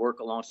want to work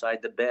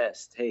alongside the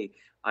best. Hey,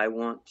 I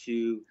want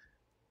to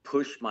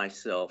push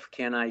myself.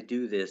 Can I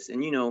do this?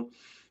 And, you know,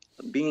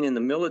 being in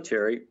the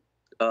military,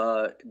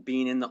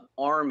 being in the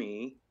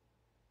Army,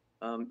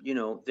 you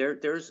know,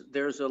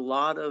 there's a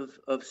lot of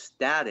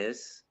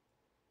status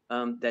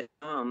that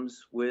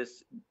comes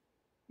with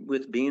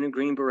being a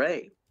Green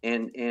Beret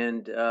and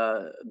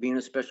being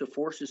a Special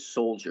Forces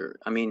soldier.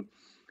 I mean,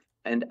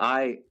 and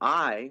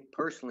I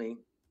personally,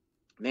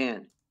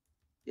 man,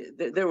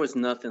 there was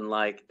nothing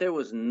like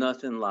putting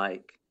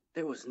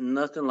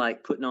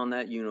on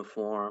that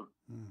uniform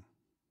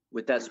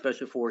with that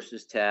Special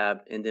Forces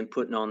tab and then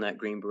putting on that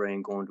Green Beret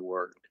and going to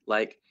work.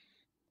 Like,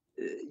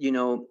 you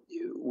know,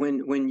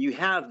 when you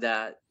have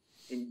that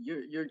and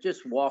you're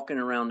just walking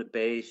around the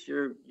base,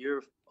 you're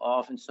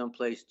off in some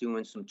place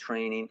doing some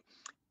training,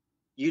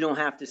 you don't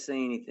have to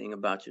say anything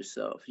about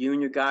yourself. You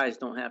and your guys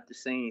don't have to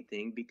say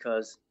anything,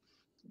 because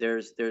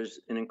there's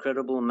an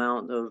incredible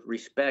amount of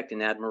respect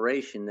and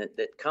admiration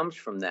that comes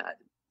from that.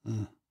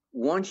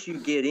 Once you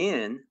get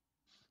in,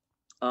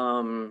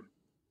 and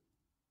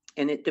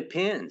it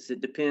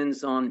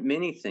depends on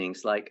many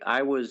things. Like,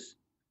 I was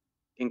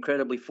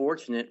incredibly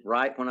fortunate.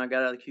 Right when I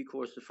got out of the Q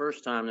course the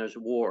first time, there's a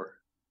war.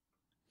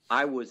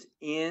 I was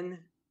in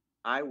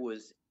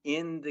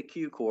the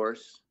Q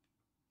course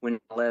when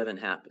 9/11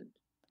 happened.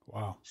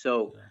 Wow.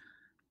 So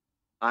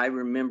I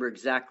remember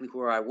exactly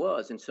where I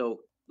was. And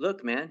so,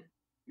 look, man,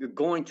 you're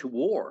going to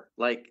war.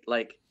 Like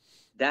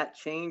that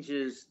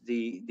changes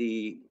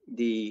the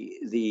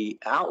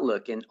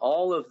outlook. And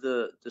all of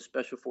the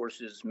Special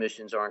Forces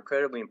missions are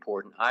incredibly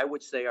important. I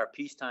would say our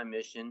peacetime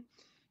mission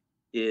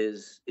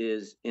is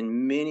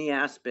in many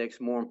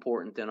aspects more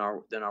important than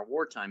our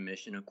wartime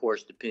mission, of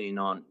course, depending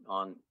on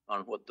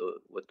what the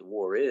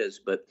war is.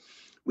 But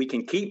we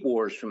can keep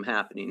wars from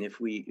happening if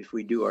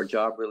we do our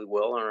job really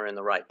well and are in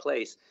the right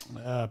place.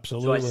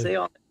 Absolutely. So I say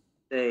all that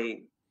to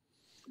say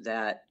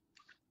that,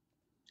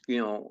 you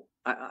know,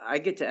 I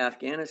get to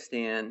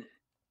Afghanistan,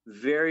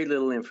 very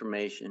little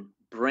information,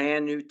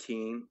 brand new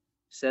team,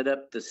 set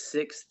up the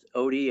 6th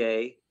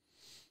ODA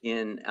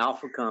in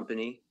Alpha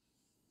Company,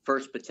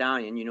 1st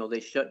Battalion. You know,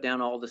 they shut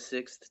down all the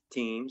 6th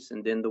teams,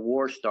 and then the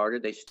war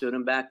started. They stood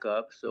them back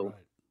up. So right.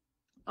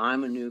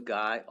 I'm a new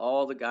guy.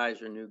 All the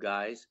guys are new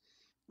guys.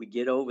 We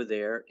get over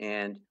there,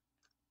 and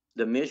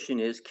the mission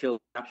is kill,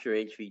 capture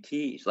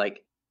HVTs.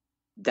 Like,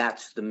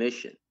 that's the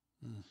mission.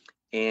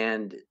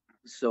 And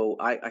so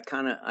I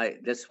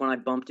that's when I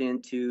bumped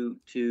into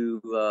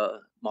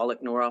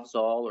Malik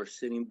Norafzal or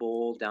Sitting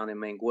Bull down in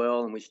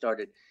Manguel, and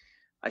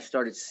I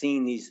started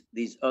seeing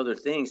these other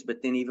things.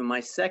 But then even my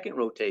second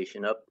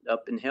rotation up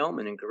in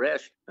Helmand and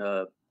Goresh,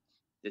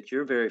 that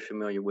you're very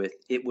familiar with,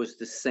 it was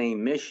the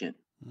same mission,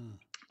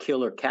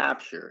 kill or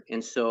capture.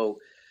 And so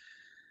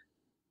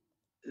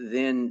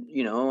then,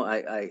 you know,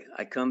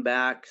 I come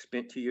back,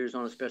 spent 2 years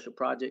on a special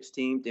projects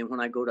team. Then when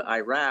I go to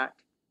Iraq,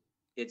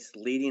 it's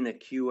leading a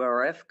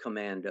QRF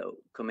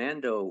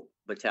commando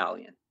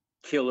battalion,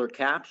 kill or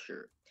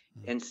capture.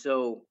 And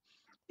so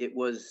it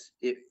was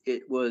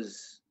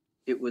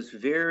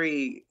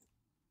very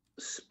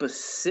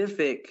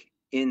specific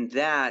in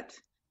that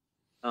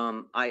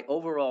I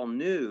overall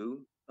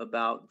knew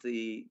about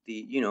the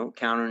you know,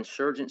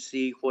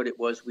 counterinsurgency, what it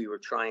was we were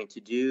trying to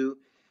do,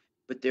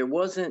 but there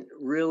wasn't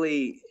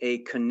really a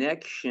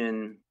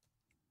connection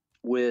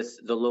with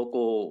the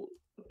local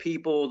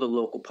people, the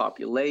local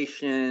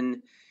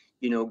population,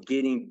 you know,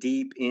 getting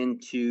deep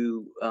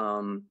into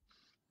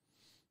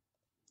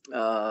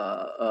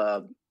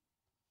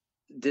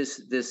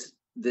this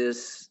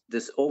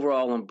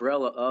overall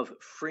umbrella of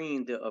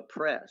freeing the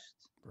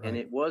oppressed. Right. And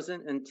it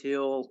wasn't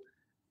until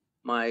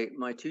my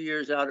 2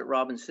 years out at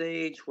Robin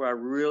Sage where I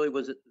really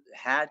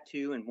had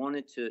to and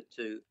wanted to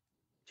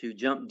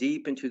jump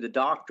deep into the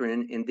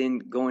doctrine, and then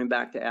going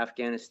back to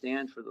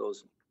Afghanistan for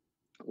those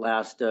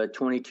last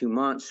 22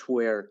 months,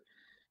 where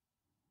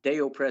de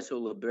oppresso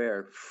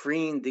liber,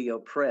 freeing the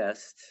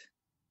oppressed,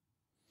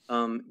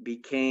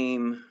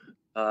 became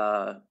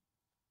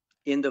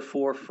in the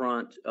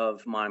forefront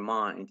of my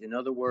mind. In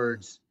other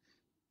words,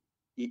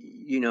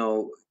 you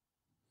know,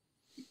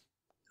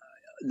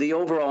 the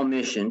overall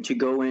mission to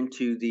go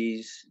into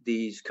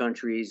these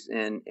countries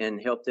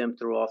and help them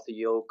throw off the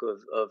yoke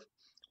of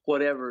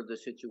whatever the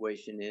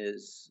situation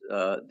is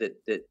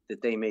that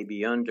they may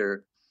be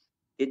under.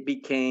 It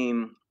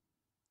became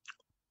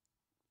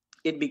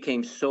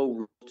so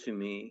real to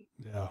me.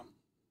 Yeah.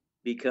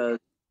 Because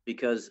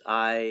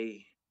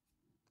I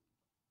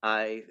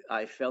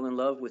fell in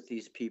love with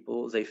these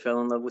people. They fell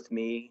in love with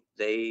me.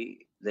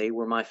 They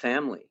were my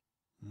family.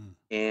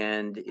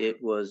 And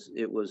it was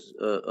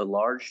a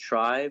large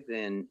tribe,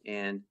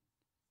 and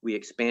we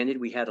expanded.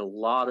 We had a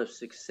lot of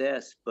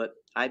success, but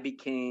I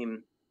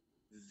became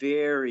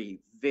very,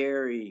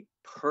 very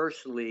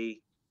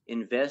personally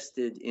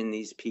invested in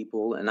these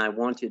people, and I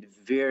wanted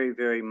very,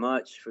 very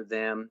much for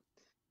them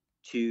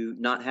to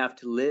not have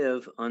to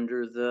live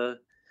under the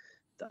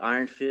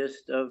iron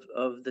fist of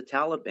the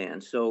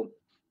Taliban. So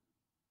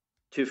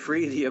to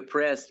free the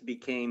oppressed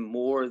became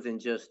more than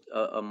just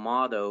a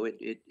motto.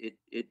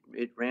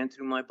 It ran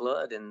through my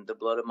blood and the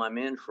blood of my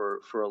men for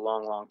a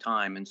long, long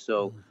time. And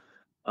so,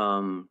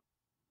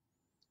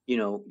 you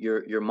know,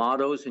 your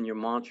mottos and your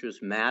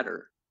mantras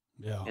matter.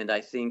 Yeah. And I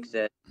think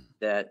that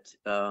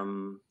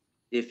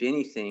if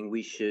anything,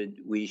 we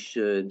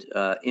should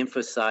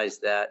emphasize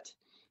that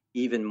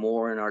even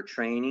more in our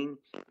training,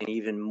 and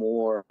even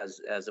more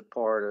as a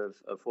part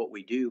of what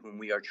we do when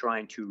we are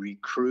trying to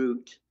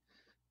recruit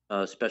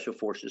special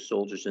forces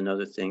soldiers and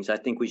other things. I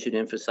think we should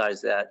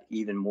emphasize that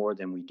even more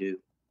than we do.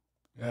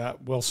 Yeah,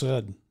 well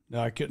said. No,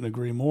 I couldn't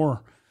agree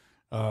more.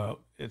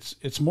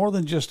 It's more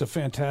than just a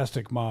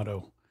fantastic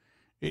motto.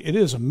 It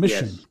is a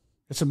mission. Yes.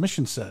 It's a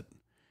mission set.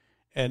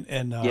 And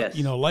yes.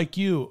 You know, like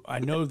you, I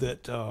know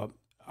that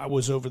I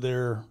was over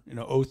there, you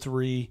know,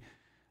 2003.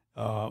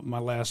 My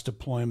last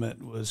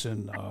deployment was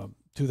in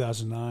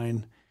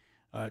 2009.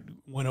 I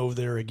went over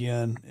there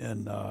again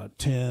in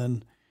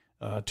 2010.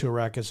 To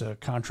Iraq as a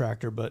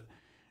contractor, but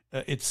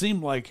it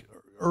seemed like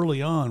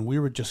early on we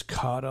were just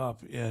caught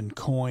up in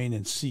COIN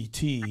and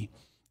CT,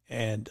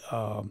 and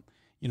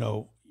you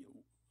know,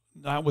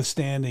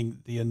 notwithstanding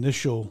the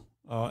initial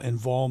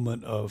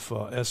involvement of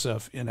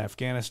SF in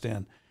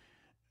Afghanistan,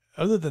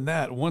 other than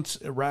that, once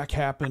Iraq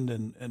happened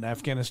and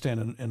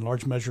Afghanistan in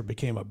large measure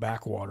became a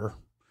backwater,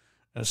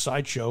 a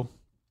sideshow,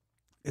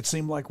 it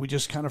seemed like we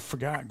just kind of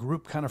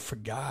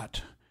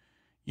forgot,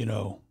 you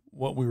know,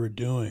 what we were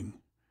doing.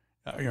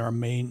 Our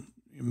main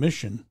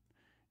mission,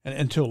 and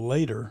until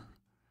later.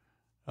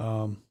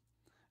 I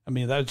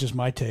mean, that's just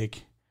my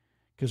take,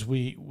 because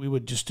we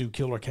would just do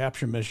kill or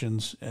capture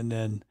missions, and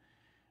then,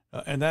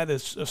 and that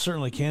is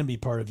certainly can be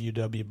part of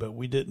UW, but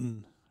we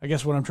didn't. I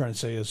guess what I'm trying to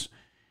say is,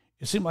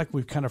 it seemed like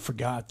we've kind of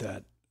forgot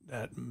that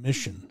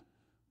mission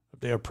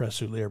of de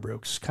oppresso liber.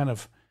 It's kind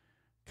of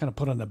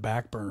put on the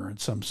back burner in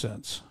some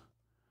sense.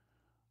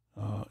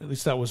 At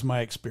least that was my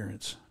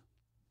experience.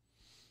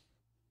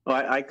 Oh,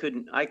 I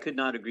could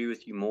not agree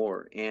with you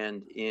more.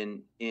 And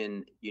in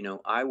you know,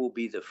 I will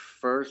be the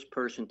first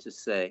person to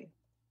say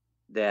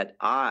that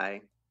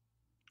I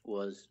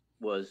was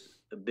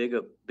a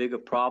bigger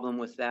problem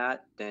with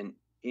that than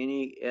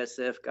any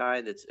SF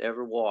guy that's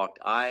ever walked.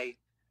 I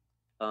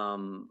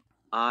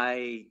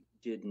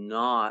did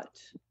not,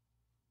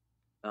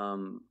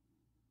 you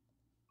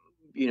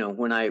know,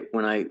 when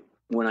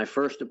I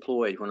first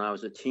deployed, when I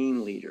was a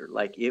team leader,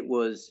 like it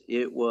was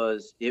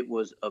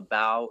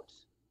about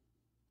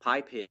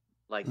pipe hit.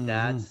 Like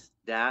that's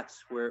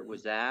where it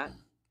was at.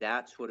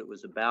 That's what it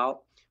was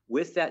about.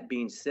 With that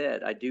being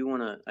said, I do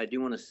want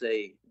to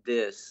say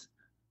this: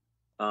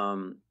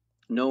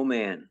 no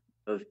man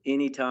of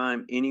any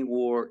time, any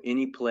war,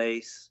 any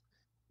place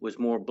was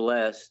more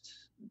blessed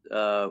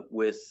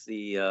with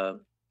the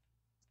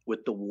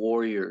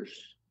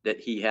warriors that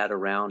he had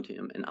around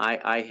him. And I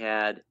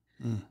had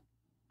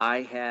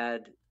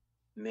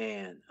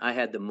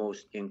the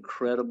most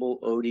incredible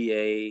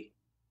ODA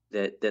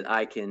that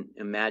I can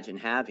imagine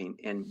having.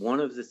 And one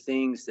of the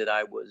things that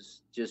I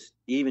was just,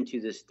 even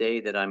to this day,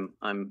 that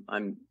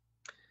I'm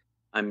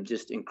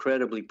just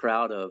incredibly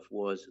proud of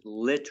was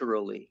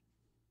literally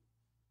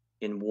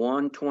in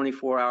one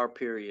 24-hour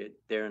period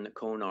there in the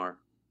Konar,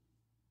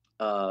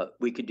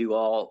 we could do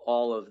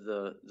all of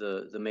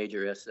the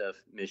major SF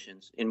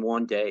missions in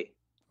one day.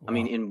 Wow. I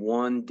mean, in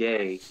one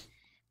day,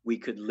 we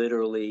could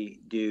literally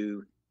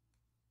do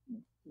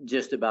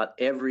just about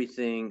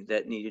everything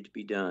that needed to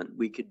be done.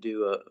 We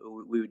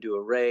would do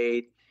a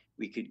raid.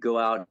 We could go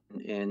out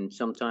and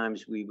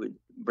sometimes we would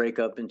break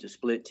up into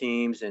split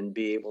teams and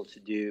be able to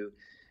do,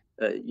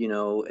 you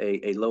know,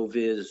 a low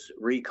vis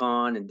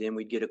recon, and then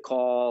we'd get a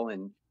call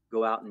and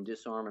go out and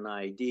disarm an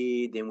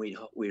IED. Then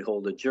we'd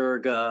hold a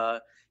Jirga,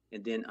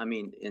 and then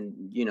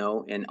you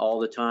know, and all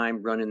the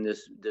time running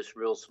this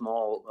real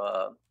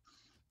small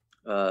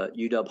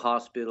UW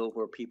hospital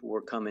where people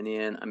were coming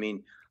in. I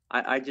mean,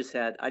 I just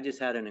had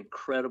an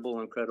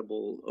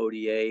incredible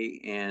ODA,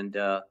 and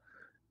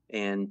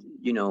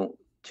you know,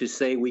 to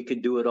say we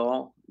could do it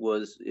all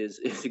is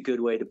a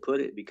good way to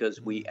put it, because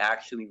we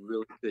actually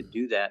really could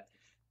do that.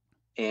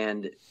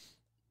 And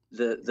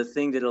the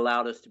thing that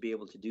allowed us to be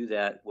able to do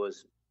that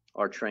was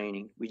our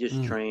training. We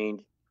just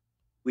trained.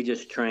 We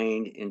just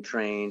trained and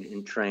trained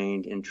and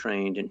trained and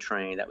trained and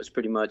trained. That was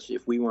pretty much,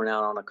 if we weren't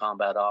out on a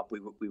combat op,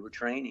 we were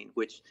training,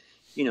 which,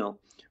 you know,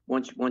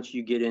 once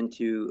you get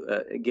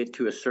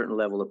to a certain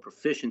level of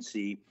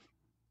proficiency,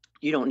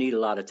 you don't need a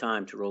lot of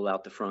time to roll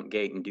out the front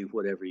gate and do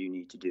whatever you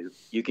need to do.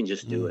 You can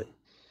just do it.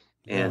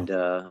 And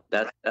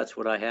that's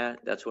what I had.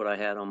 That's what I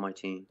had on my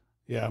team.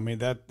 Yeah, I mean,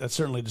 that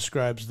certainly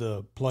describes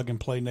the plug and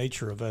play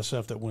nature of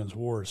SF that wins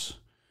wars.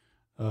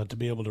 To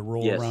be able to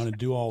roll around and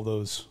do all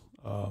those,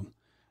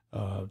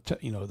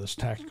 you know, this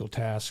tactical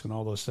tasks and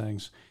all those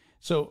things.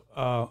 So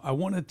I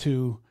wanted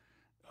to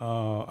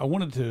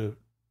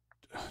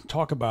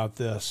talk about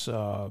this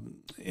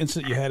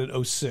incident you had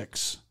at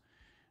 06.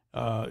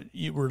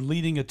 You were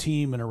leading a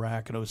team in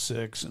Iraq in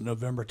 06, in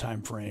November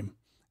timeframe,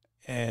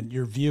 and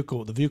the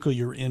vehicle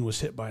you were in was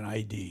hit by an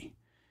IED.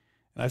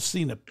 And I've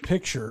seen a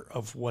picture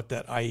of what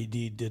that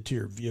IED did to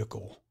your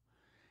vehicle.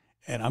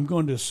 And I'm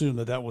going to assume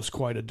that was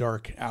quite a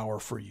dark hour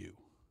for you.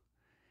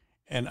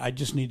 And I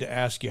just need to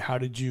ask you, how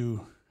did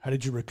you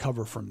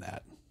recover from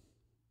that?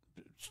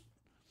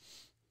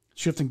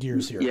 Shifting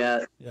gears here.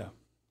 Yeah.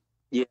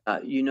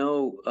 You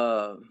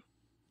know,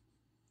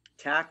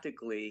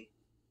 tactically,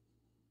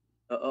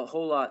 a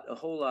whole lot,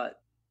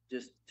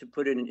 just to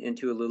put it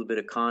into a little bit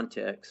of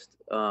context.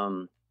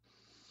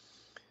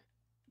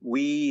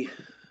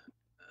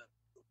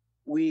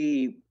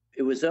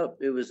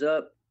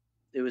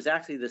 It was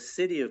actually the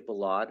city of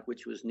Balad,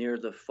 which was near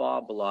the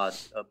FA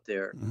Balad up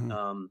there.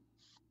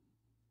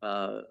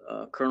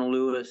 Colonel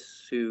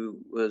Lewis, who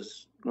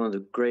was one of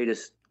the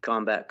greatest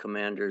combat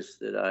commanders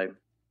that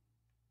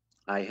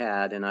I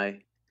had,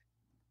 and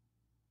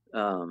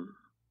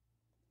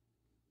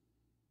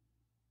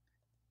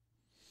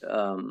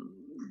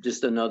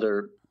just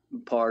another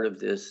part of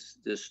this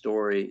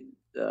story.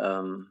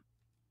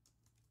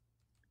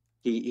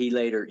 He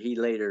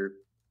later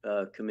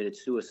committed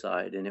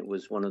suicide, and it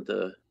was one of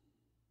the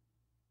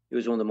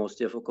most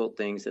difficult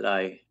things that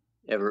I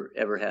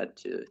ever had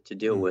to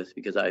deal with,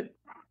 because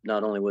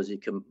not only was he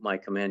my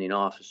commanding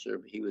officer,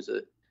 but he was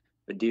a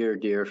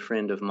dear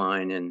friend of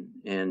mine,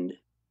 and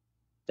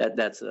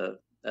that's a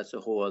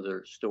whole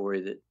other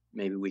story that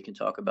maybe we can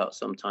talk about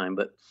sometime.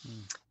 But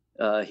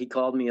he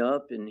called me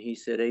up and he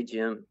said, "Hey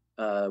Jim,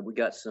 we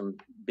got some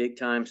big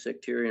time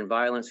sectarian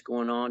violence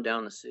going on down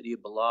in the city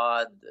of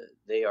Balad.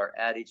 They are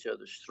at each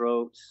other's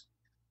throats.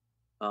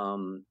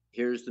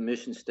 Here's the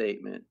mission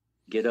statement.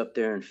 Get up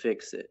there and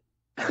fix it."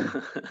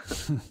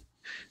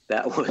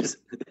 That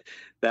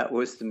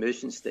was the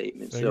mission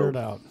statement. Figure it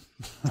out.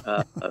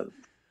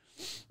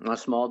 My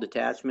small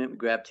detachment, we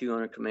grabbed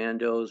 200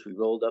 commandos. We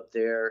rolled up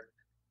there,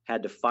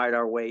 had to fight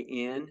our way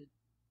in,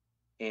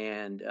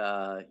 and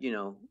you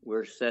know,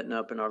 we're setting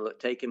up and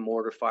taking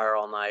mortar fire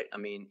all night. I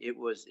mean, it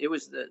was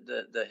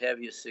the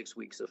heaviest 6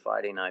 weeks of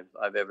fighting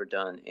I've ever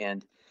done.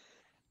 And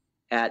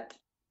at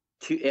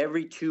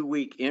every 2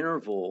 week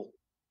interval,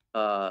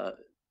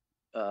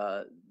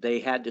 they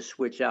had to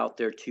switch out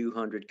their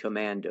 200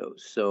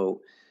 commandos.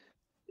 So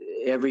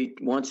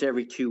once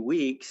every 2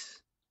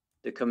 weeks,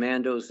 the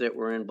commandos that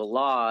were in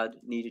Balad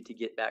needed to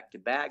get back to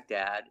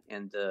Baghdad,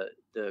 and the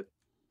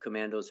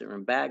commandos that were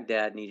in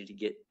Baghdad needed to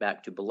get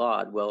back to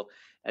Balad. Well,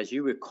 as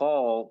you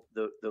recall,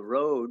 the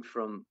road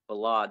from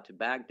Balad to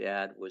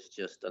Baghdad was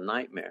just a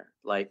nightmare.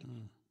 Like,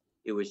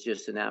 it was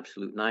just an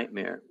absolute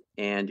nightmare.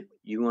 And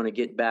you want to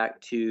get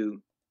back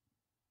to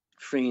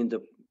freeing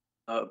the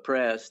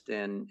oppressed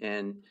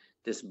and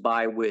this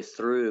by with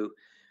through.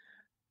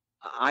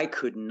 I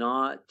could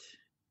not,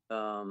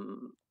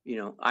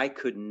 I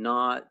could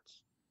not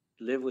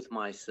live with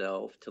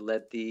myself to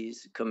let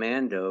these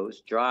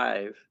commandos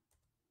drive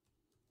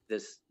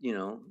this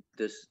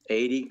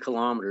 80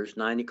 kilometers,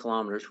 90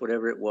 kilometers,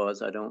 whatever it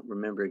was, I don't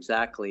remember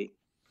exactly,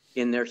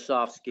 in their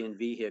soft skin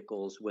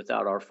vehicles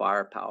without our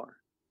firepower.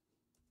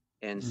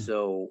 And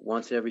so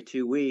once every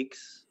 2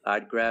 weeks,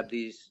 I'd grab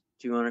these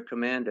 200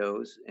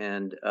 commandos,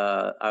 and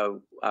I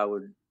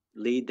would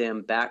lead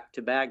them back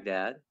to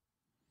Baghdad,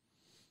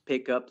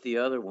 pick up the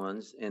other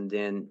ones, and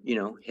then,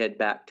 head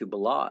back to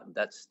Balad.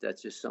 That's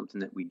just something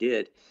that we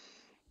did.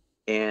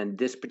 And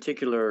this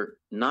particular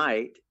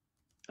night,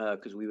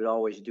 because we would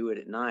always do it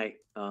at night,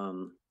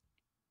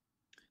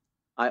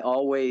 I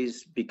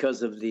always,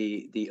 because of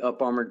the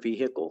up armored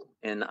vehicle,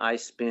 and I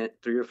spent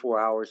 3 or 4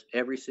 hours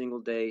every single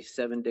day,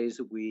 7 days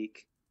a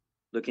week,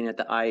 looking at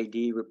the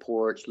IED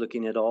reports,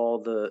 looking at all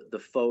the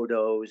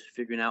photos,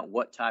 figuring out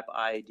what type of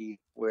IED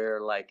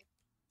where. Like,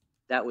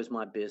 that was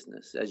my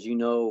business. As you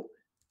know,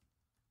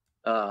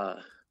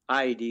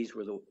 IEDs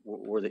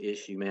were the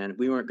issue, man.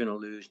 We weren't going to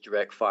lose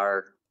direct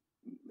fire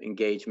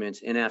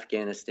engagements in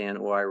Afghanistan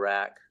or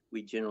Iraq.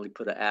 We generally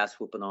put an ass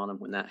whooping on them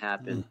when that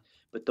happened.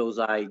 But those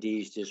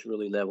IEDs just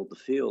really leveled the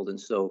field. And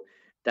so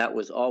that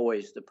was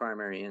always the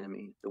primary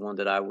enemy, the one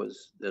that I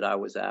was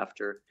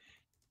after.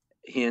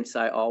 Hence,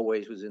 I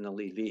always was in the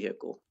lead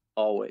vehicle,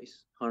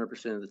 always,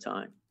 100% of the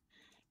time.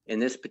 In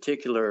this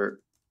particular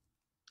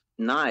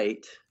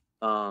night,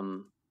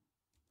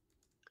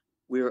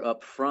 we were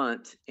up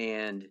front,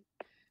 and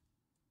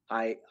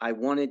I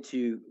wanted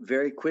to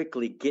very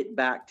quickly get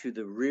back to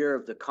the rear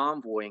of the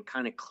convoy and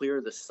kind of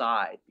clear the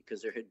side,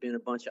 because there had been a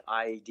bunch of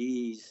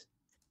IEDs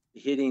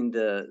hitting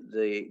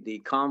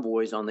the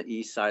convoys on the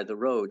east side of the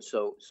road.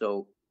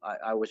 So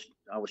I was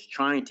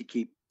trying to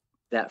keep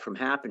that from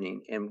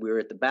happening. And we were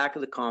at the back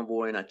of the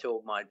convoy, and I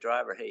told my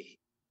driver, hey,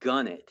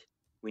 gun it.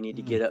 We need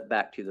to get up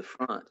back to the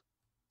front.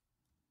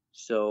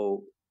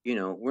 So, you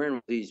know, we're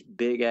in these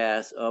big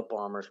ass up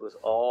armors with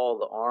all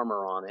the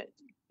armor on it.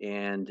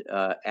 And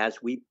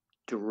as we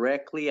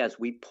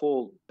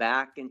pulled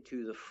back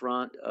into the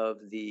front of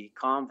the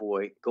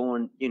convoy,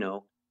 going, you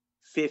know,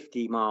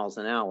 50 miles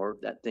an hour,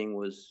 that thing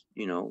was,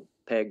 you know,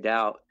 pegged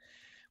out.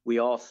 We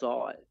all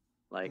saw it.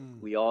 Like,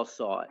 we all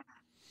saw it.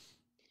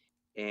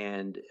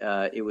 And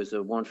it was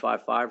a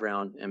 155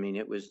 round. I mean,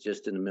 it was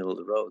just in the middle of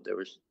the road.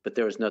 But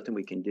there was nothing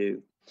we can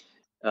do.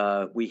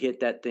 We hit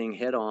that thing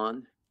head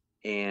on,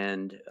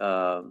 and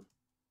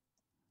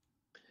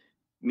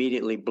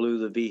immediately blew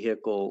the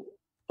vehicle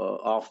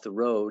off the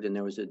road, and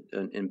there was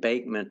an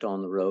embankment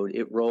on the road.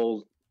 It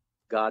rolled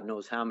God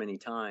knows how many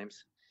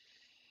times.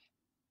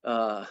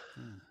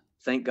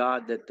 Thank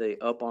God that the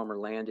up armor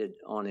landed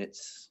on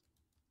its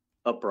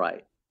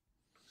upright.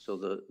 So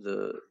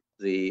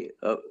the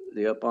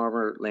up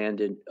armor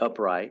landed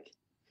upright.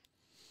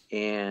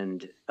 And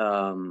do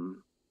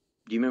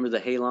you remember the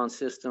halon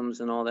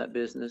systems and all that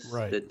business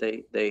that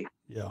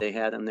they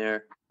had in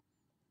there?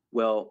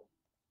 Well,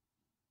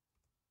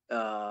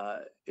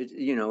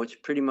 it's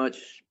pretty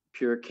much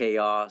pure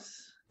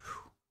chaos.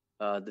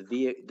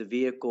 The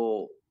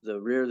vehicle,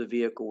 the rear of the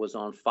vehicle was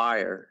on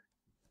fire,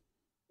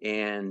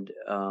 and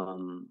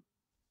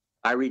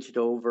I reached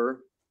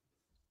over.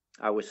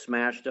 I was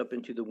smashed up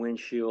into the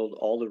windshield.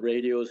 All the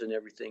radios and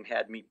everything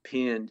had me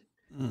pinned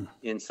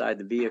inside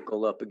the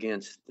vehicle up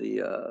against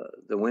the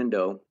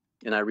window.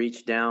 And I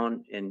reached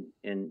down and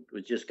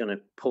was just going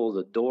to pull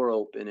the door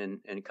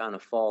open and kind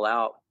of fall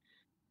out.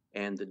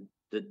 And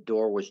the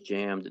door was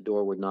jammed. The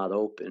door would not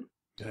open.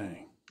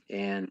 Dang.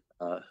 And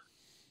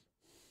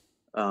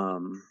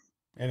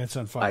it's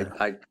on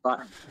fire.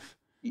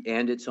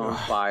 And it's on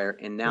fire.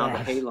 And now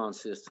the halon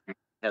system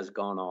has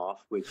gone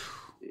off, which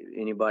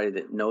anybody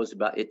that knows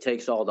about it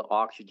takes all the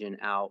oxygen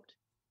out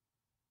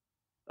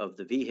of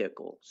the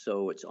vehicle.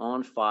 So it's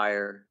on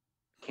fire,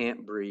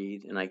 can't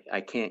breathe, and I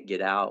can't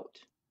get out.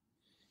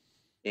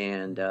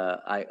 And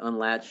I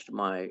unlatched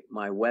my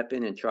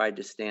weapon and tried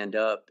to stand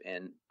up,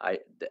 and I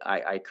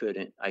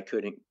couldn't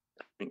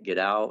get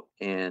out.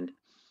 And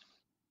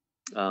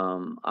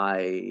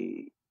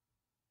I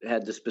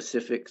had the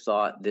specific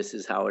thought, this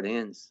is how it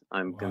ends.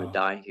 I'm going to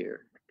die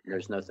here.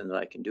 There's nothing that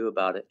I can do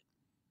about it.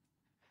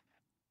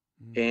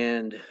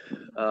 And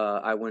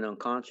I went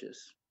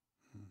unconscious.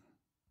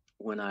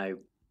 When I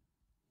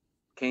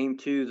came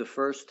to the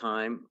first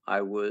time,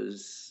 I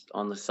was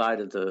on the side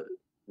of the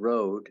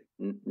road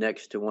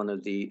next to one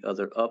of the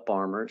other up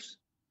armors.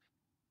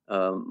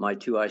 My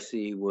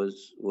 2IC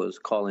was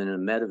calling a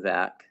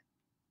medevac.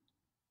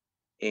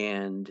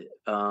 And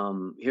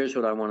here's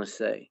what I want to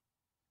say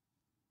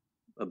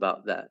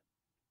about that.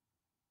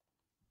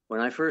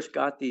 When we first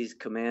got these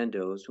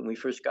commandos,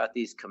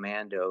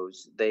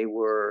 they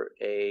were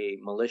a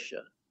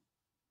militia,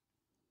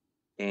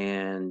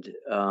 and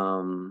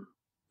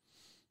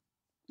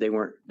they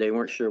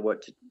weren't sure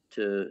what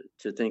to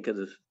think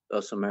of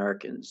us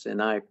Americans. And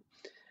I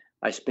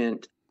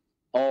spent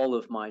all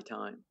of my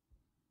time,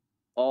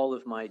 all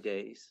of my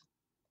days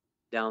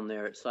down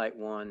there at Site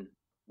 1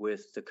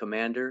 with the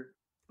commander,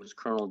 was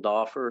Colonel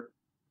Doffer,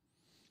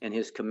 and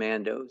his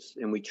commandos,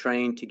 and we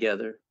trained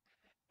together.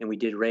 And we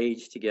did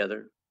raids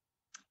together,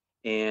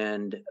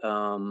 and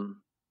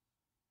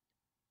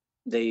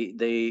they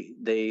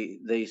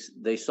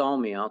saw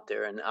me out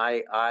there, and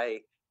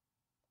I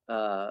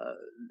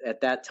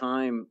at that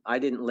time I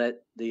didn't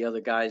let the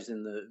other guys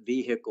in the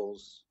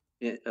vehicles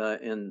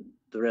and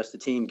the rest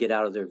of the team get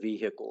out of their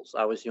vehicles.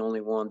 I was the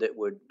only one that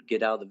would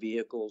get out of the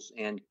vehicles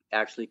and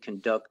actually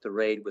conduct the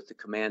raid with the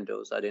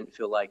commandos. I didn't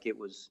feel like it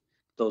was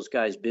those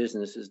guys'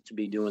 business to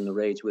be doing the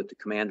raids with the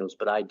commandos,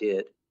 but I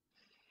did.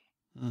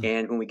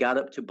 And when we got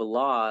up to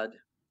Balad,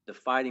 the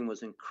fighting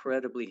was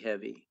incredibly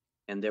heavy.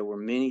 And there were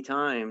many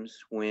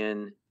times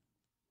when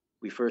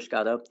we first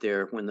got up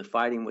there, when the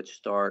fighting would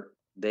start,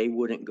 they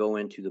wouldn't go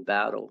into the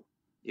battle.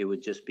 It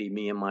would just be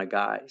me and my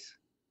guys.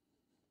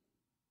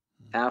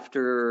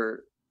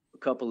 After a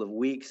couple of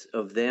weeks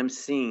of them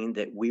seeing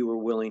that we were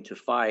willing to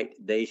fight,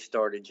 they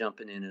started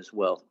jumping in as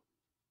well.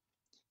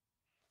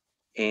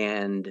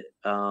 And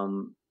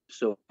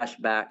so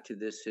flashback to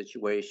this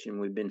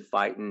situation, we've been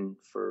fighting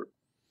for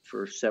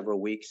several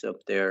weeks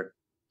up there.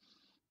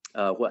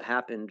 What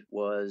happened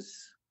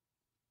was,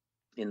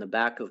 in the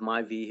back of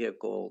my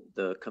vehicle,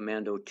 the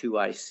Commando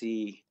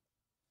 2IC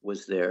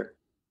was there.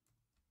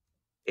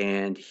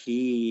 and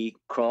he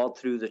crawled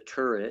through the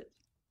turret,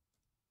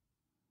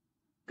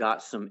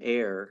 got some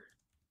air,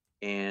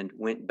 and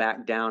went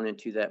back down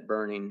into that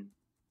burning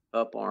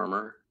up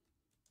armor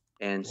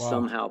and Wow.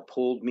 somehow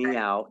pulled me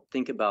out.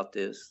 Think about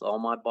this, all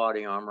my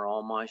body armor,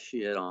 all my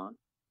shit on,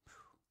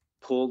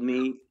 pulled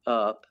me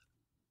up,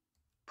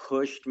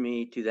 pushed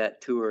me to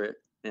that turret,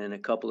 and a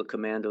couple of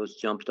commandos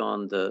jumped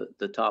on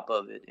the top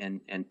of it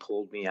and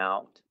pulled me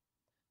out.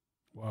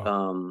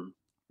 Wow.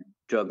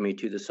 Drug me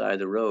to the side of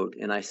the road.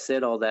 And I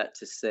said all that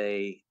to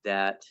say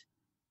that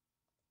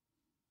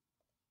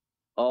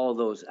all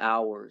those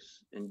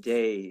hours and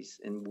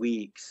days and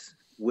weeks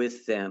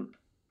with them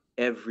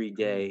every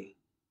day,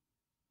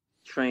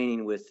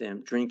 training with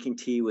them, drinking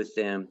tea with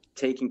them,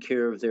 taking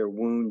care of their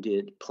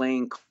wounded,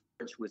 playing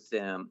cards with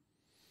them,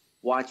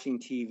 watching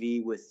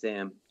TV with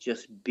them,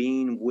 just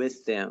being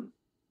with them,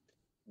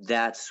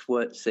 that's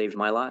what saved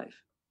my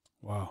life.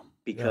 Wow.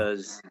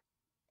 Because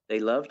they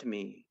loved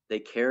me. They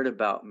cared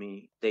about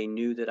me. They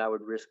knew that I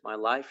would risk my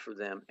life for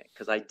them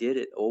because I did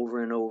it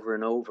over and over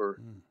and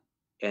over.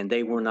 And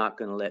they were not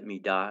going to let me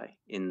die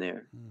in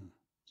there.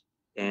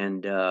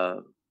 And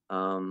my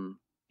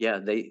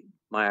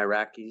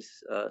Iraqis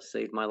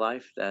saved my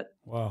life that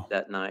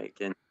night.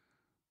 And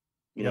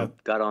you know,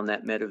 got on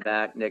that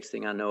medevac. Next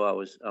thing I know, I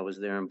was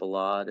there in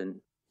Balad,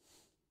 and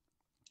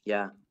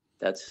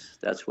that's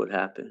what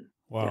happened.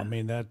 Wow. I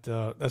mean, that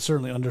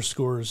certainly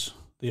underscores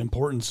the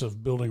importance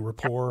of building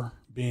rapport,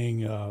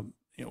 being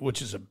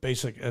which is a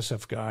basic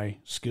SF guy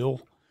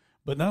skill.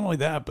 But not only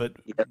that, but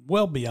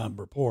well beyond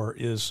rapport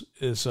is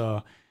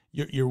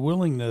your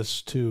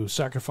willingness to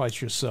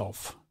sacrifice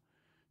yourself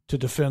to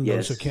defend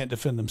those who can't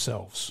defend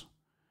themselves.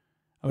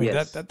 I mean,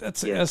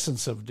 that's the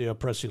essence of the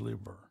Presse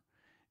Liber.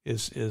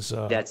 Is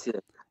that's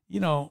it. You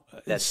know,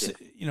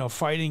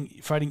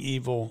 fighting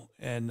evil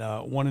and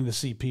wanting to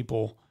see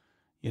people,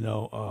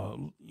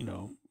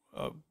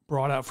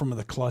 brought out from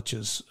the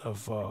clutches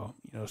of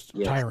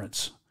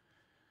tyrants.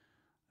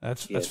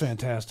 That's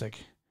fantastic.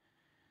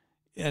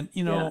 And I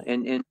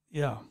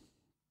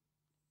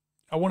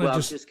want to I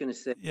was just going to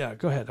say. Yeah,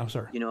 go ahead. I'm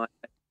sorry. You know,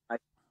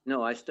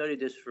 I studied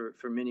this for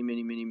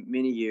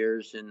many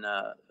years, and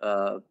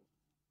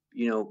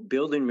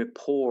building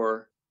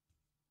rapport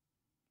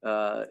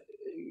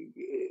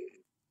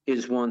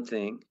is one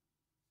thing.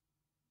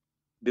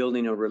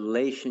 Building a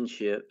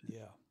relationship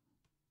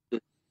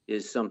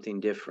is something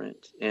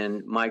different.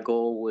 And my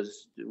goal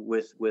was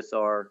with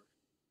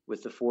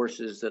the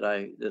forces that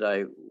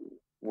I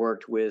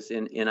worked with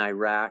in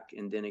Iraq,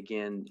 and then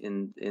again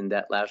in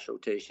that last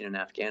rotation in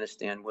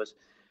Afghanistan, was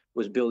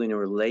building a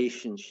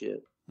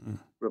relationship.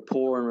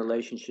 Rapport and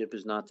relationship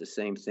is not the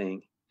same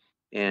thing.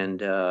 And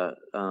so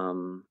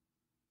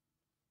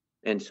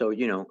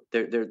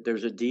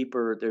there's a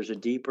deeper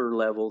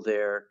level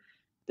there,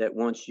 that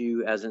once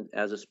you as a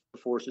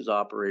forces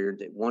operator,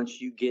 that once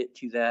you get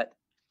to that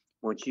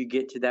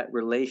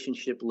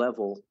relationship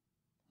level,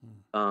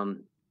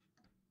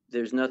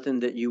 there's nothing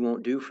that you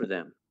won't do for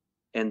them,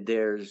 and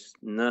there's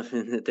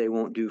nothing that they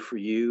won't do for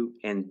you.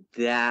 And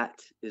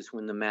that is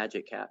when the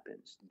magic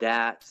happens.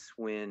 That's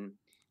when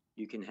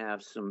you can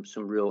have some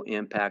real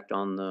impact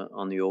on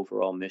the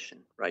overall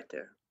mission right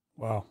there.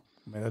 Wow.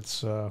 I mean,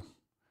 that's a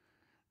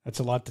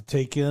lot to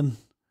take in.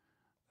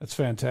 That's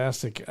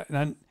fantastic.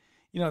 And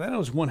that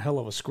was one hell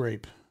of a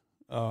scrape,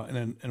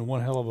 and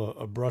one hell of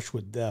a brush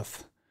with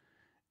death.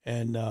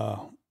 And I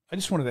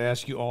just wanted to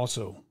ask you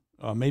also,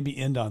 maybe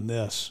end on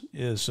this,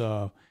 is,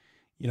 and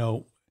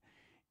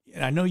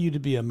I know you to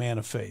be a man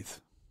of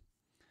faith,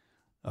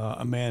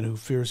 a man who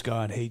fears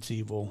God, hates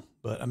evil.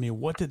 But I mean,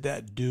 what did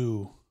that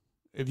do?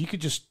 If you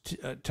could just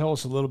tell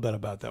us a little bit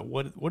about that.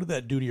 What did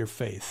that do to your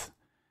faith,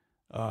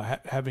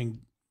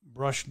 having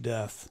brushed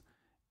death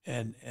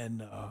and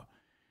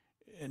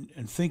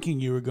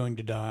thinking you were going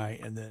to die,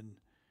 and then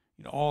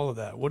all of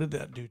that? What did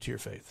that do to your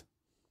faith?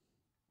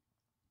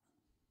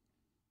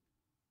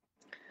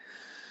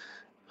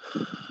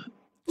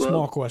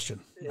 Small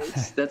question.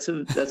 That's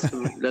a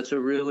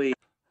really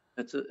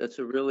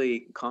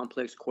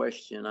complex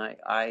question. I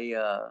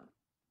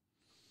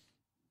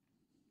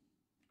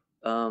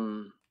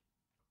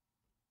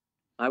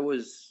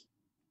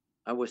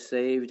was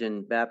saved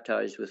and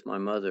baptized with my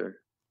mother.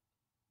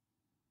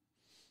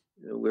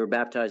 We were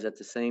baptized at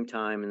the same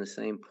time in the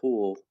same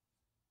pool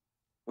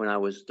when I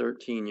was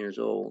 13 years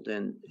old,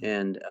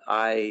 and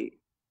I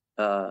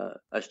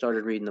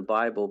started reading the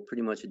Bible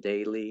pretty much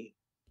daily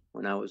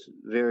when I was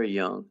very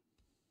young,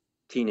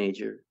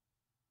 teenager,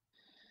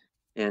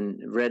 and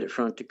read it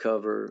front to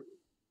cover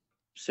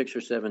 6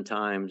 or 7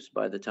 times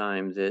by the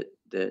time that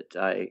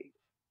I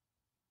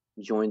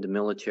joined the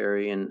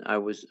military. And I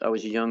was a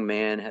young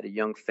man, had a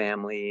young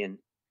family, and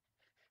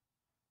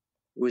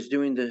was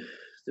doing the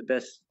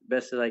best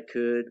that I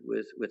could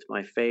with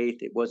my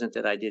faith. It wasn't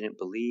that I didn't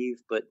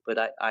believe, but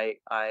I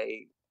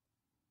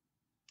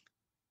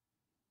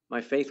my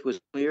faith was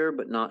clear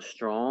but not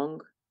strong,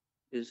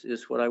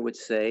 is what I would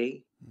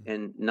say,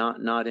 and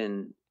not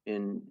in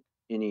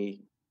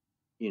any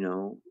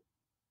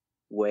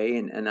way.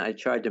 And I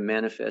tried to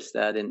manifest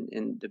that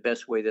in the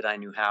best way that I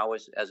knew how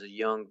as a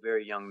young,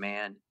 very young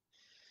man.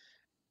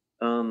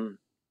 And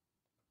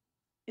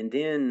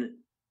then,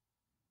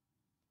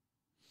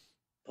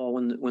 Paul,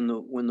 when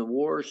the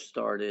war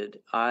started,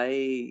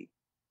 I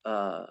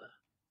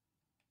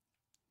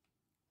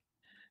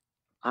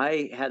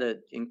had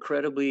an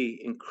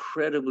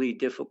incredibly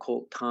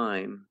difficult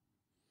time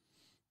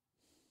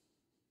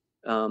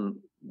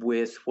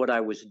with what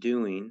I was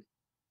doing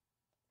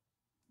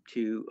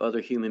to other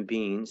human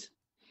beings,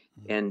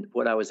 and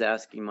what I was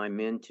asking my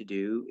men to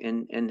do,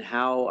 and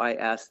how I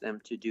asked them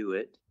to do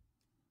it.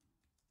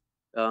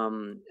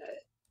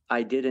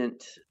 I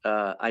didn't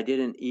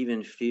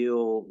even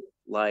feel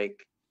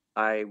like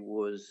I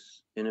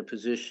was in a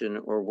position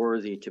or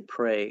worthy to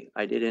pray.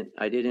 I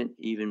didn't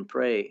even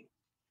pray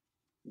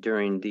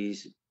during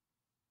these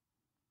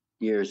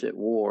years at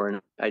war,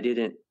 and I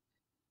didn't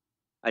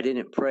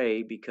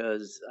pray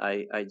because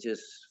I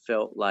just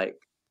felt like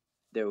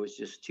there was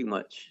just too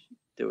much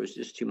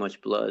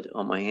blood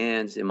on my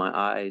hands and my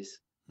eyes.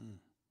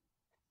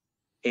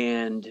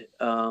 And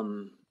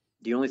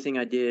the only thing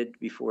I did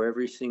before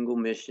every single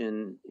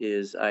mission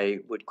is I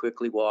would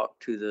quickly walk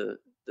to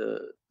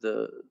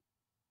the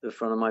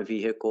front of my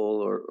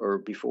vehicle, or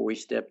before we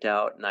stepped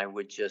out, and I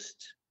would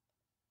just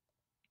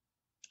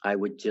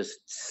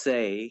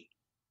say,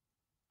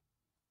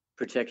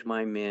 protect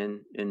my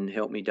men and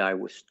help me die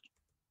with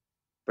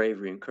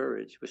bravery and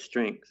courage, with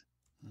strength.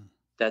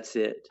 That's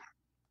it.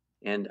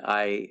 And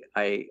I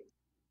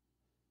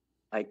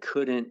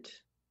couldn't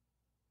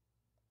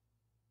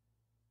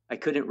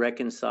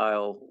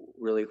reconcile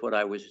really what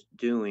I was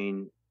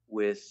doing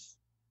with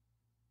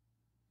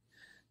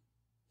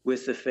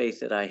the faith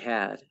that I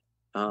had.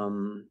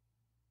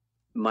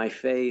 My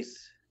faith,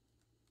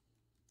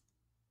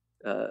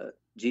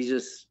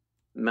 Jesus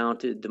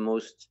mounted the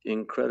most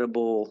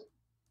incredible.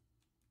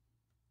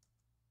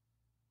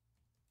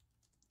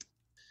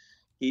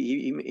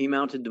 He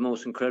mounted the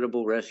most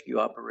incredible rescue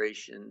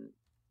operation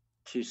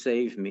to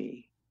save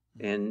me,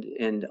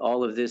 and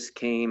all of this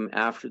came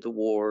after the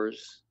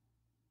wars,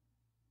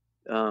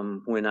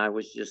 when I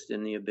was just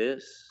in the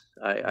abyss.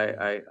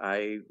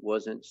 I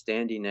wasn't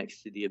standing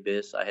next to the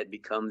abyss. I had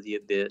become the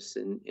abyss,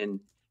 and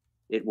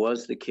it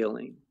was the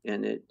killing,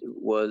 and it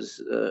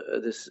was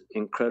this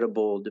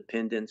incredible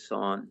dependence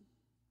on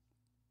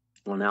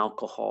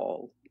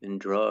alcohol and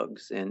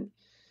drugs, and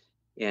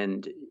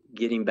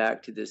getting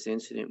back to this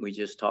incident we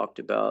just talked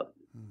about,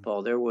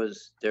 Paul, there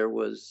was,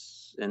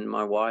 and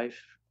my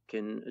wife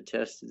can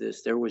attest to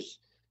this, there was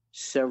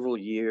several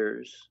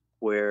years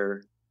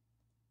where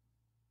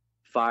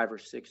 5 or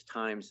 6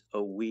 times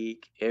a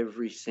week,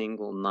 every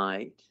single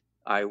night,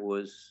 I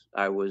was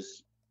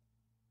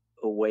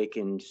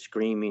awakened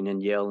screaming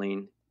and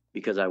yelling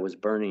because I was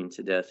burning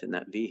to death in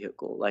that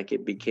vehicle. Like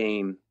it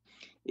became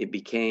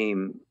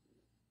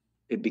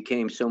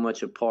so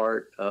much a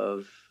part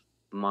of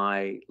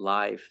my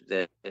life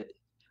that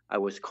I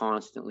was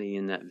constantly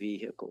in that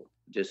vehicle,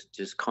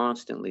 just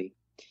constantly.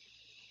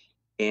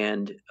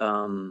 And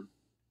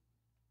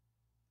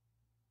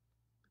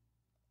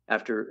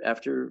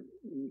after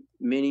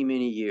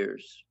many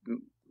years,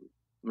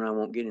 I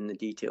won't get in the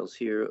details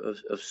here,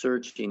 of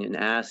searching and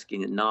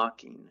asking and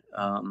knocking,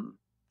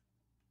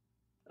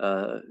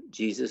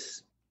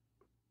 Jesus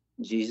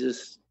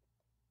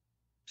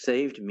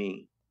saved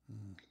me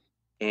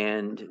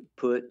and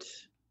put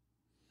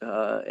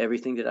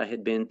everything that I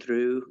had been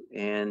through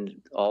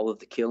and all of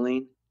the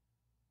killing.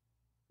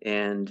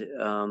 And,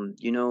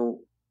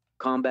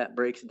 combat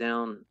breaks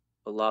down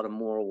a lot of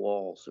moral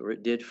walls, or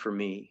it did for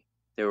me.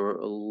 There were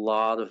a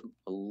lot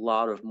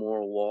of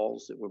moral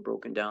walls that were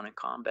broken down in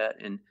combat.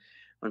 And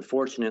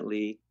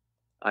unfortunately,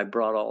 I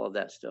brought all of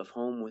that stuff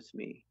home with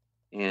me.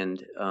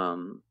 And,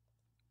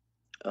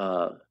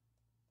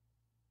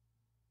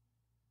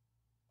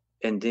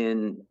 and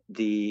then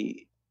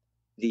the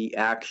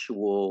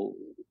actual,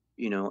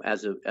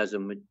 as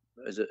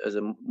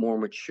a more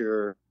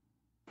mature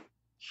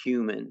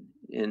human,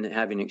 and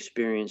having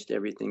experienced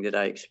everything that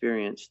I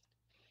experienced,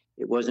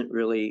 it wasn't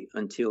really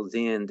until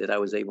then that I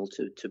was able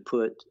to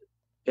put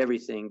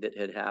everything that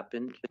had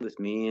happened with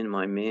me and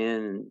my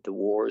men and the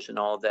wars and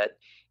all that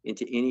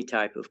into any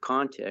type of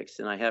context.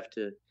 And I have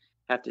to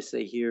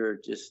say here,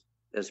 just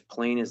as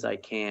plain as I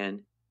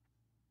can,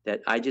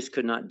 that I just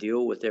could not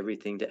deal with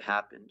everything that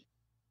happened.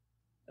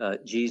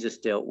 Jesus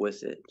dealt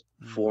with it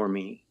for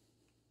me.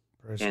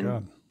 Praise and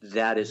God.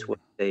 That is what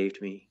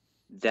saved me.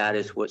 That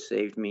is what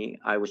saved me.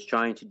 I was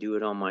trying to do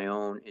it on my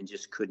own and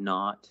just could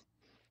not.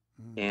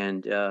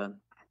 And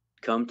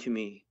come to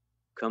me,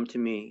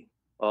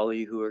 all of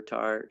you who are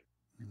tired,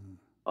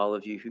 all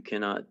of you who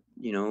cannot,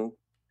 the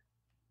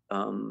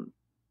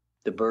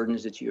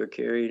burdens that you are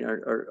carrying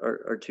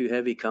are too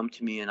heavy. Come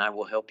to me and I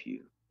will help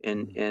you.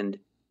 And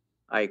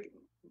I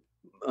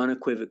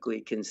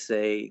unequivocally can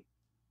say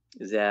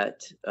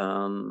that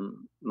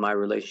my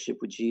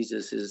relationship with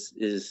Jesus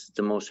is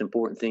the most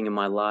important thing in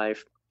my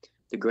life.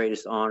 The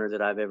greatest honor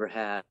that I've ever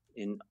had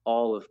in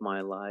all of my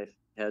life.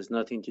 It has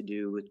nothing to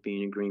do with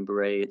being a Green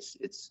Beret.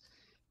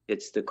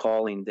 it's the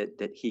calling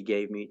that he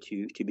gave me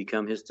to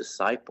become his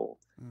disciple.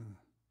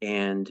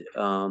 And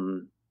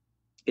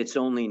it's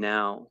only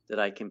now that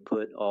I can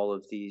put all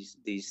of these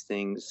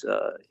things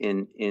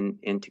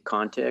into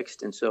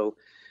context. And so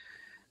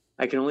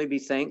I can only be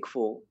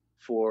thankful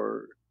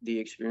for the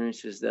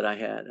experiences that I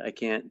had. I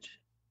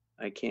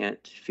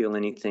can't feel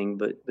anything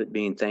but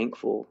being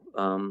thankful.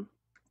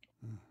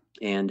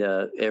 And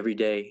every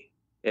day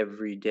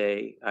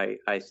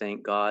I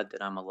thank God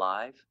that I'm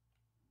alive,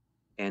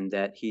 and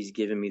that he's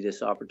given me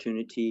this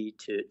opportunity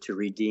to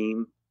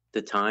redeem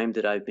the time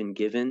that I've been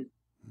given,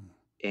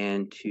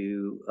 and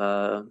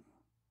to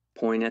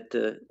point at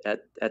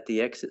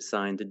the exit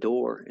sign, the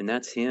door, and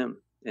that's him.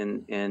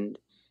 And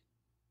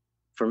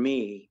for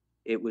me,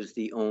 it was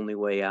the only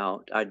way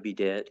out. I'd be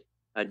dead.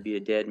 I'd be a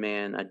dead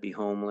man. I'd be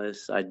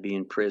homeless. I'd be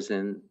in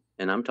prison.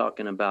 And I'm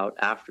talking about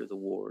after the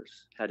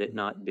wars, had it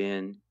not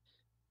been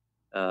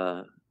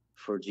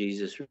for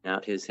Jesus reaching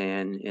out his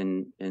hand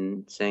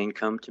and saying,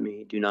 "Come to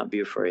me, do not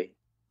be afraid."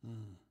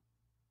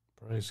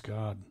 Praise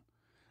God.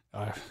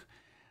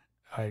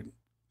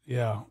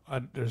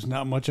 There's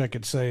not much I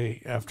could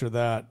say after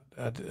that.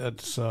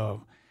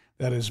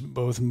 That is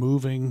both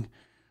moving,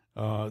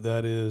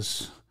 that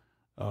is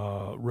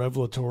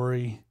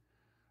revelatory.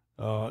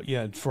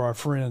 For our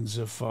friends,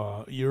 if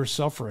you're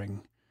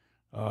suffering,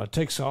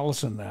 take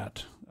solace in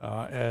that.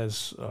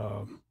 As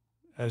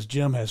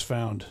Jim has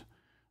found,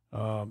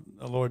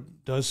 the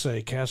Lord does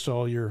say, "Cast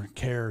all your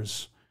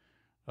cares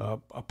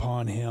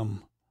upon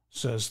him,"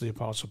 says the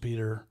Apostle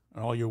Peter,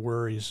 "and all your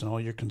worries and all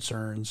your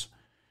concerns,"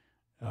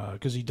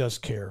 because he does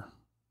care.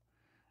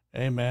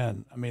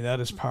 Amen. I mean, that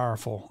is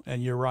powerful.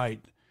 And you're right.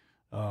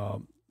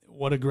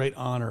 What a great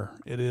honor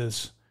it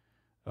is.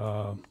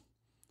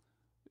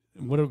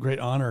 What a great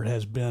honor it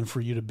has been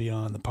for you to be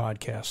on the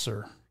podcast,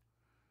 sir.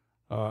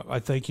 I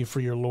thank you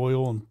for your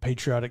loyal and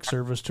patriotic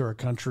service to our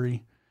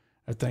country.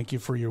 I thank you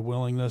for your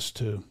willingness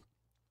to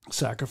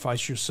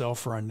sacrifice yourself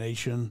for our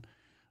nation,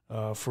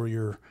 for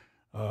your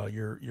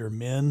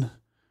men,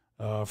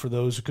 for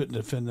those who couldn't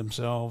defend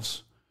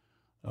themselves,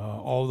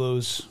 all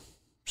those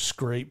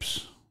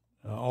scrapes,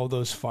 all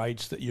those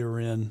fights that you're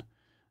in.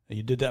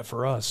 You did that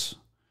for us.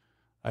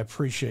 I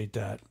appreciate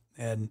that.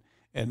 And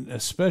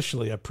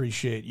especially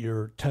appreciate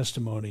your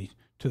testimony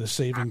to the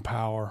saving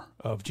power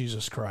of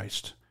Jesus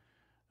Christ.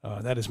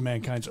 That is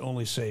mankind's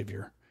only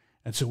Savior.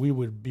 And so we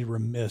would be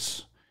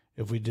remiss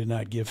if we did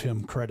not give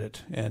him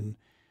credit. And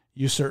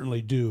you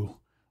certainly do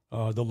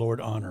the Lord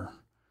honor.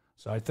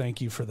 So I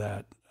thank you for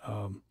that.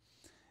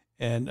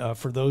 And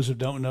for those who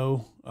don't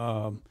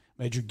know,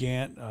 Major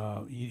Gant,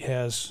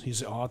 he's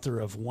the author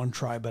of One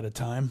Tribe at a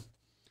Time,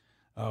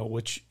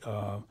 which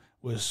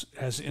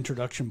has an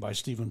introduction by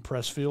Stephen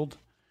Pressfield.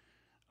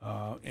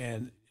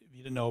 And if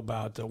you didn't know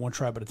about One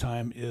Tribe at a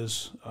Time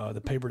is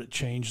the paper that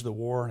changed the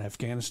war in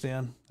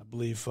Afghanistan. I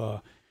believe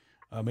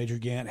Major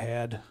Gant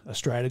had a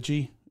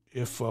strategy.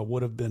 If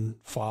would have been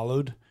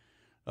followed,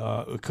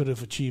 it could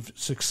have achieved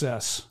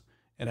success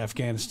in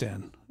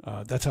Afghanistan.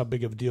 That's how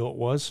big of a deal it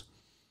was.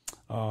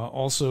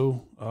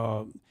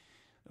 Also,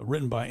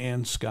 written by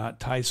Ann Scott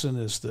Tyson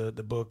is the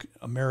book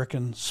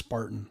American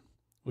Spartan,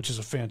 which is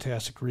a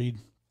fantastic read.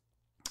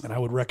 And I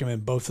would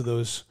recommend both of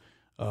those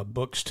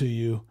books to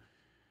you.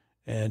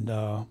 And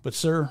but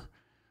sir,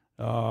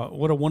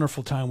 what a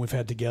wonderful time we've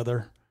had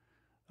together.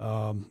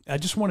 I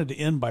just wanted to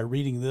end by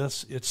reading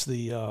this. It's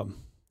the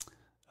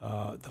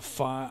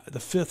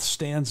fifth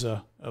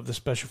stanza of the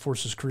Special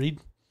Forces Creed,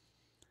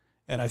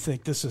 and I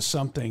think this is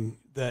something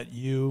that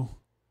you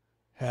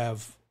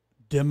have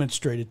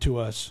demonstrated to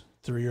us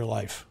through your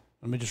life.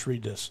 Let me just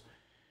read this.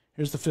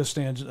 Here's the fifth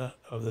stanza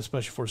of the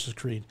Special Forces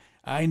Creed.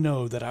 "I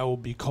know that I will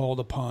be called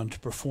upon to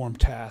perform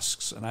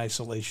tasks in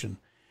isolation,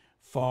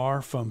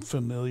 far from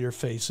familiar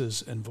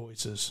faces and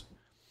voices.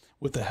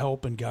 With the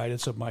help and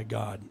guidance of my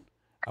God,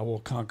 I will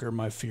conquer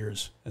my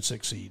fears and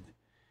succeed."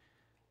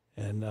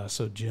 And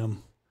so,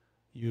 Jim,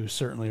 you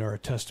certainly are a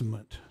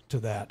testament to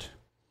that.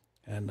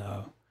 And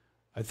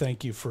I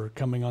thank you for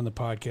coming on the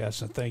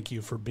podcast, and thank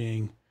you for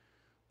being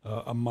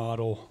a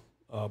model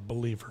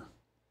believer.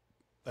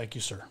 Thank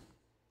you, sir.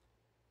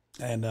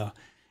 And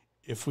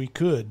if we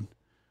could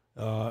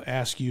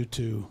ask you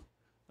to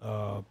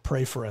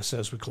pray for us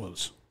as we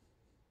close.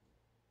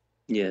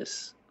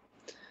 Yes.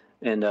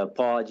 And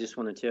Paul, I just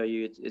want to tell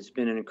you, it's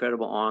been an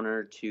incredible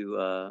honor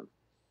to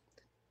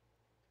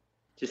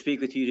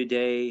speak with you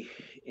today.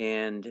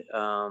 And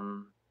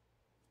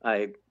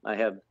I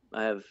have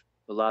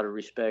a lot of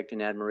respect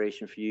and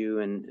admiration for you,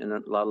 and a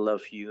lot of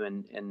love for you,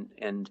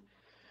 and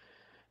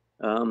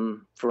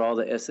for all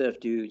the SF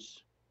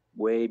dudes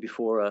way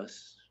before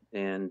us,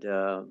 and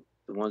the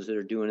ones that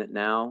are doing it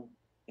now,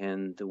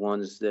 and the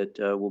ones that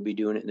will be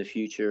doing it in the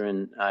future.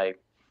 And I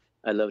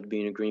loved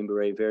being a Green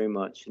Beret very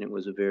much, and it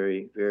was a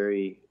very,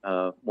 very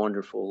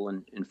wonderful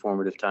and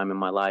informative time in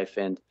my life.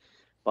 And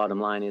bottom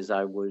line is,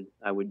 I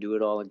would do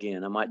it all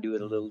again. I might do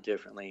it a little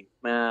differently,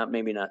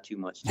 maybe not too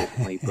much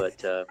differently,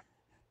 but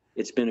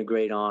it's been a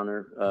great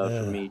honor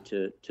for me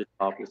to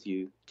talk with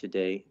you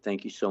today.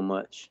 Thank you so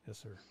much. Yes,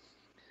 sir.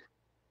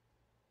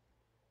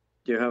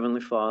 Dear Heavenly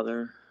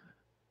Father,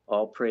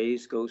 all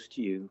praise goes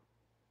to you.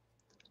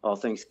 All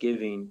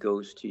thanksgiving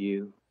goes to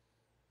you.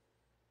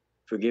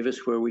 Forgive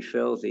us where we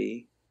fail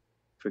thee.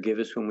 Forgive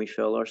us when we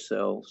fail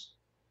ourselves.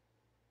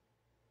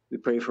 We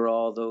pray for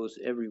all those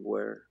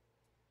everywhere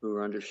who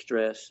are under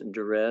stress and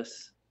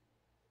duress,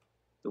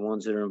 the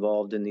ones that are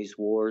involved in these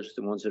wars,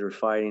 the ones that are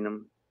fighting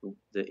them,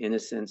 the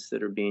innocents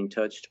that are being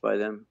touched by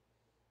them.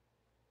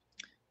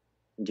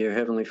 Dear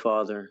Heavenly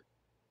Father,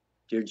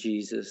 dear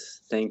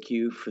Jesus, thank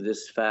you for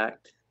this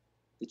fact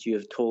that you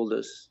have told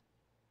us.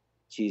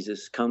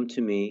 Jesus, come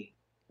to me,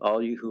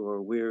 all you who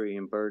are weary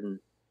and burdened,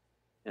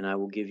 and I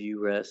will give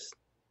you rest.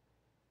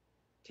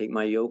 Take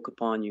my yoke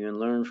upon you and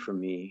learn from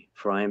me,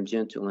 for I am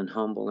gentle and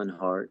humble in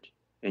heart,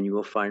 and you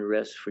will find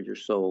rest for your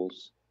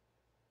souls.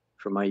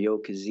 For my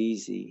yoke is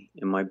easy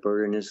and my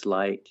burden is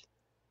light.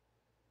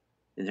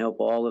 And help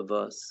all of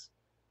us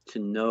to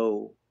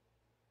know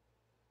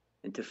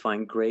and to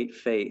find great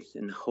faith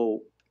and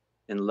hope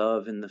and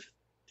love in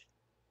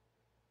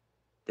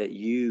that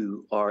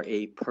you are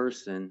a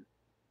person,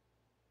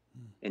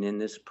 and in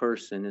this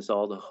person is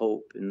all the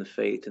hope and the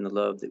faith and the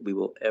love that we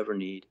will ever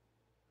need.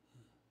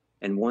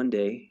 And one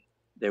day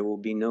there will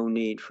be no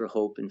need for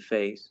hope and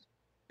faith,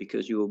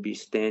 because you will be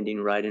standing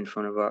right in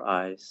front of our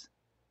eyes.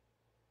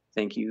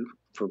 Thank you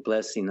for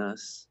blessing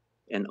us,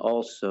 and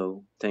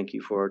also thank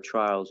you for our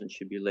trials and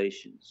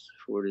tribulations,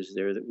 for it is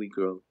there that we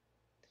grow.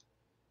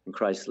 In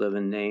Christ's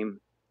loving name,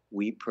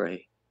 we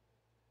pray.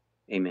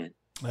 Amen.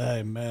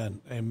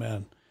 Amen.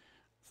 Amen.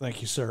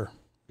 Thank you, sir.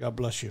 God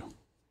bless you.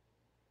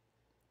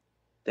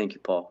 Thank you,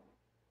 Paul.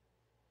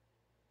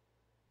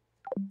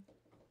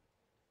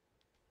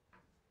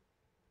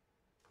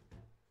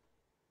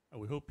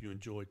 We hope you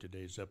enjoyed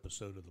today's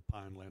episode of the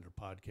Pinelander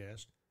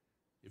podcast.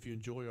 If you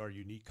enjoy our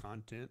unique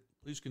content,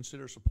 please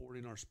consider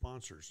supporting our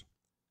sponsors.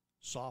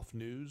 Soft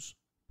News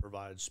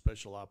provides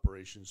special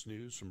operations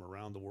news from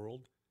around the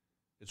world.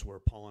 It's where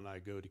Paul and I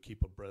go to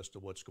keep abreast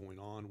of what's going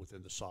on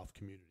within the SOF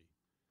community.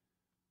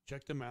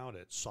 Check them out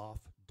at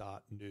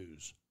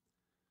soft.news.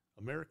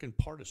 American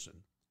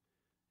Partisan.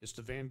 It's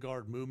the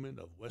vanguard movement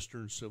of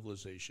Western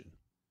civilization.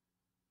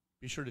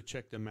 Be sure to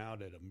check them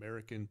out at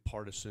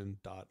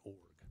americanpartisan.org.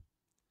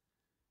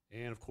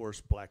 And, of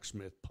course,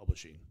 Blacksmith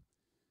Publishing.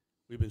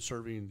 We've been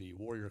serving the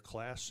warrior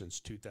class since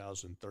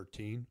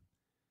 2013.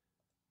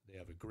 They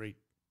have great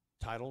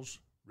titles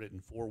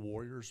written for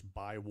warriors,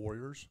 by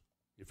warriors.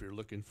 If you're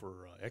looking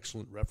for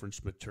excellent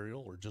reference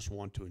material or just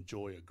want to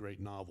enjoy a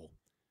great novel,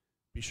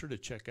 be sure to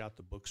check out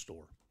the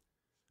bookstore.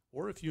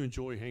 Or if you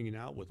enjoy hanging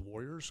out with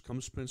warriors,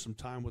 come spend some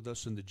time with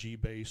us in the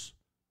G-Base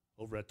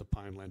over at the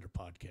Pinelander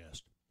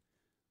podcast.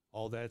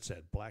 All that's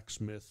at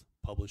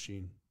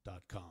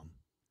blacksmithpublishing.com.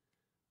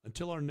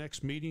 Until our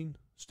next meeting,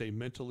 stay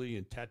mentally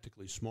and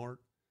tactically smart,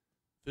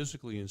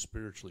 physically and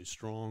spiritually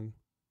strong,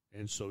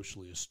 and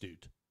socially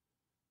astute.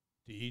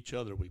 To each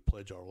other we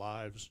pledge our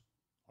lives,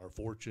 our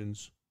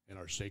fortunes, and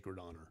our sacred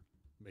honor.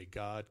 May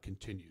God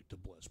continue to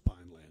bless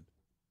Pineland.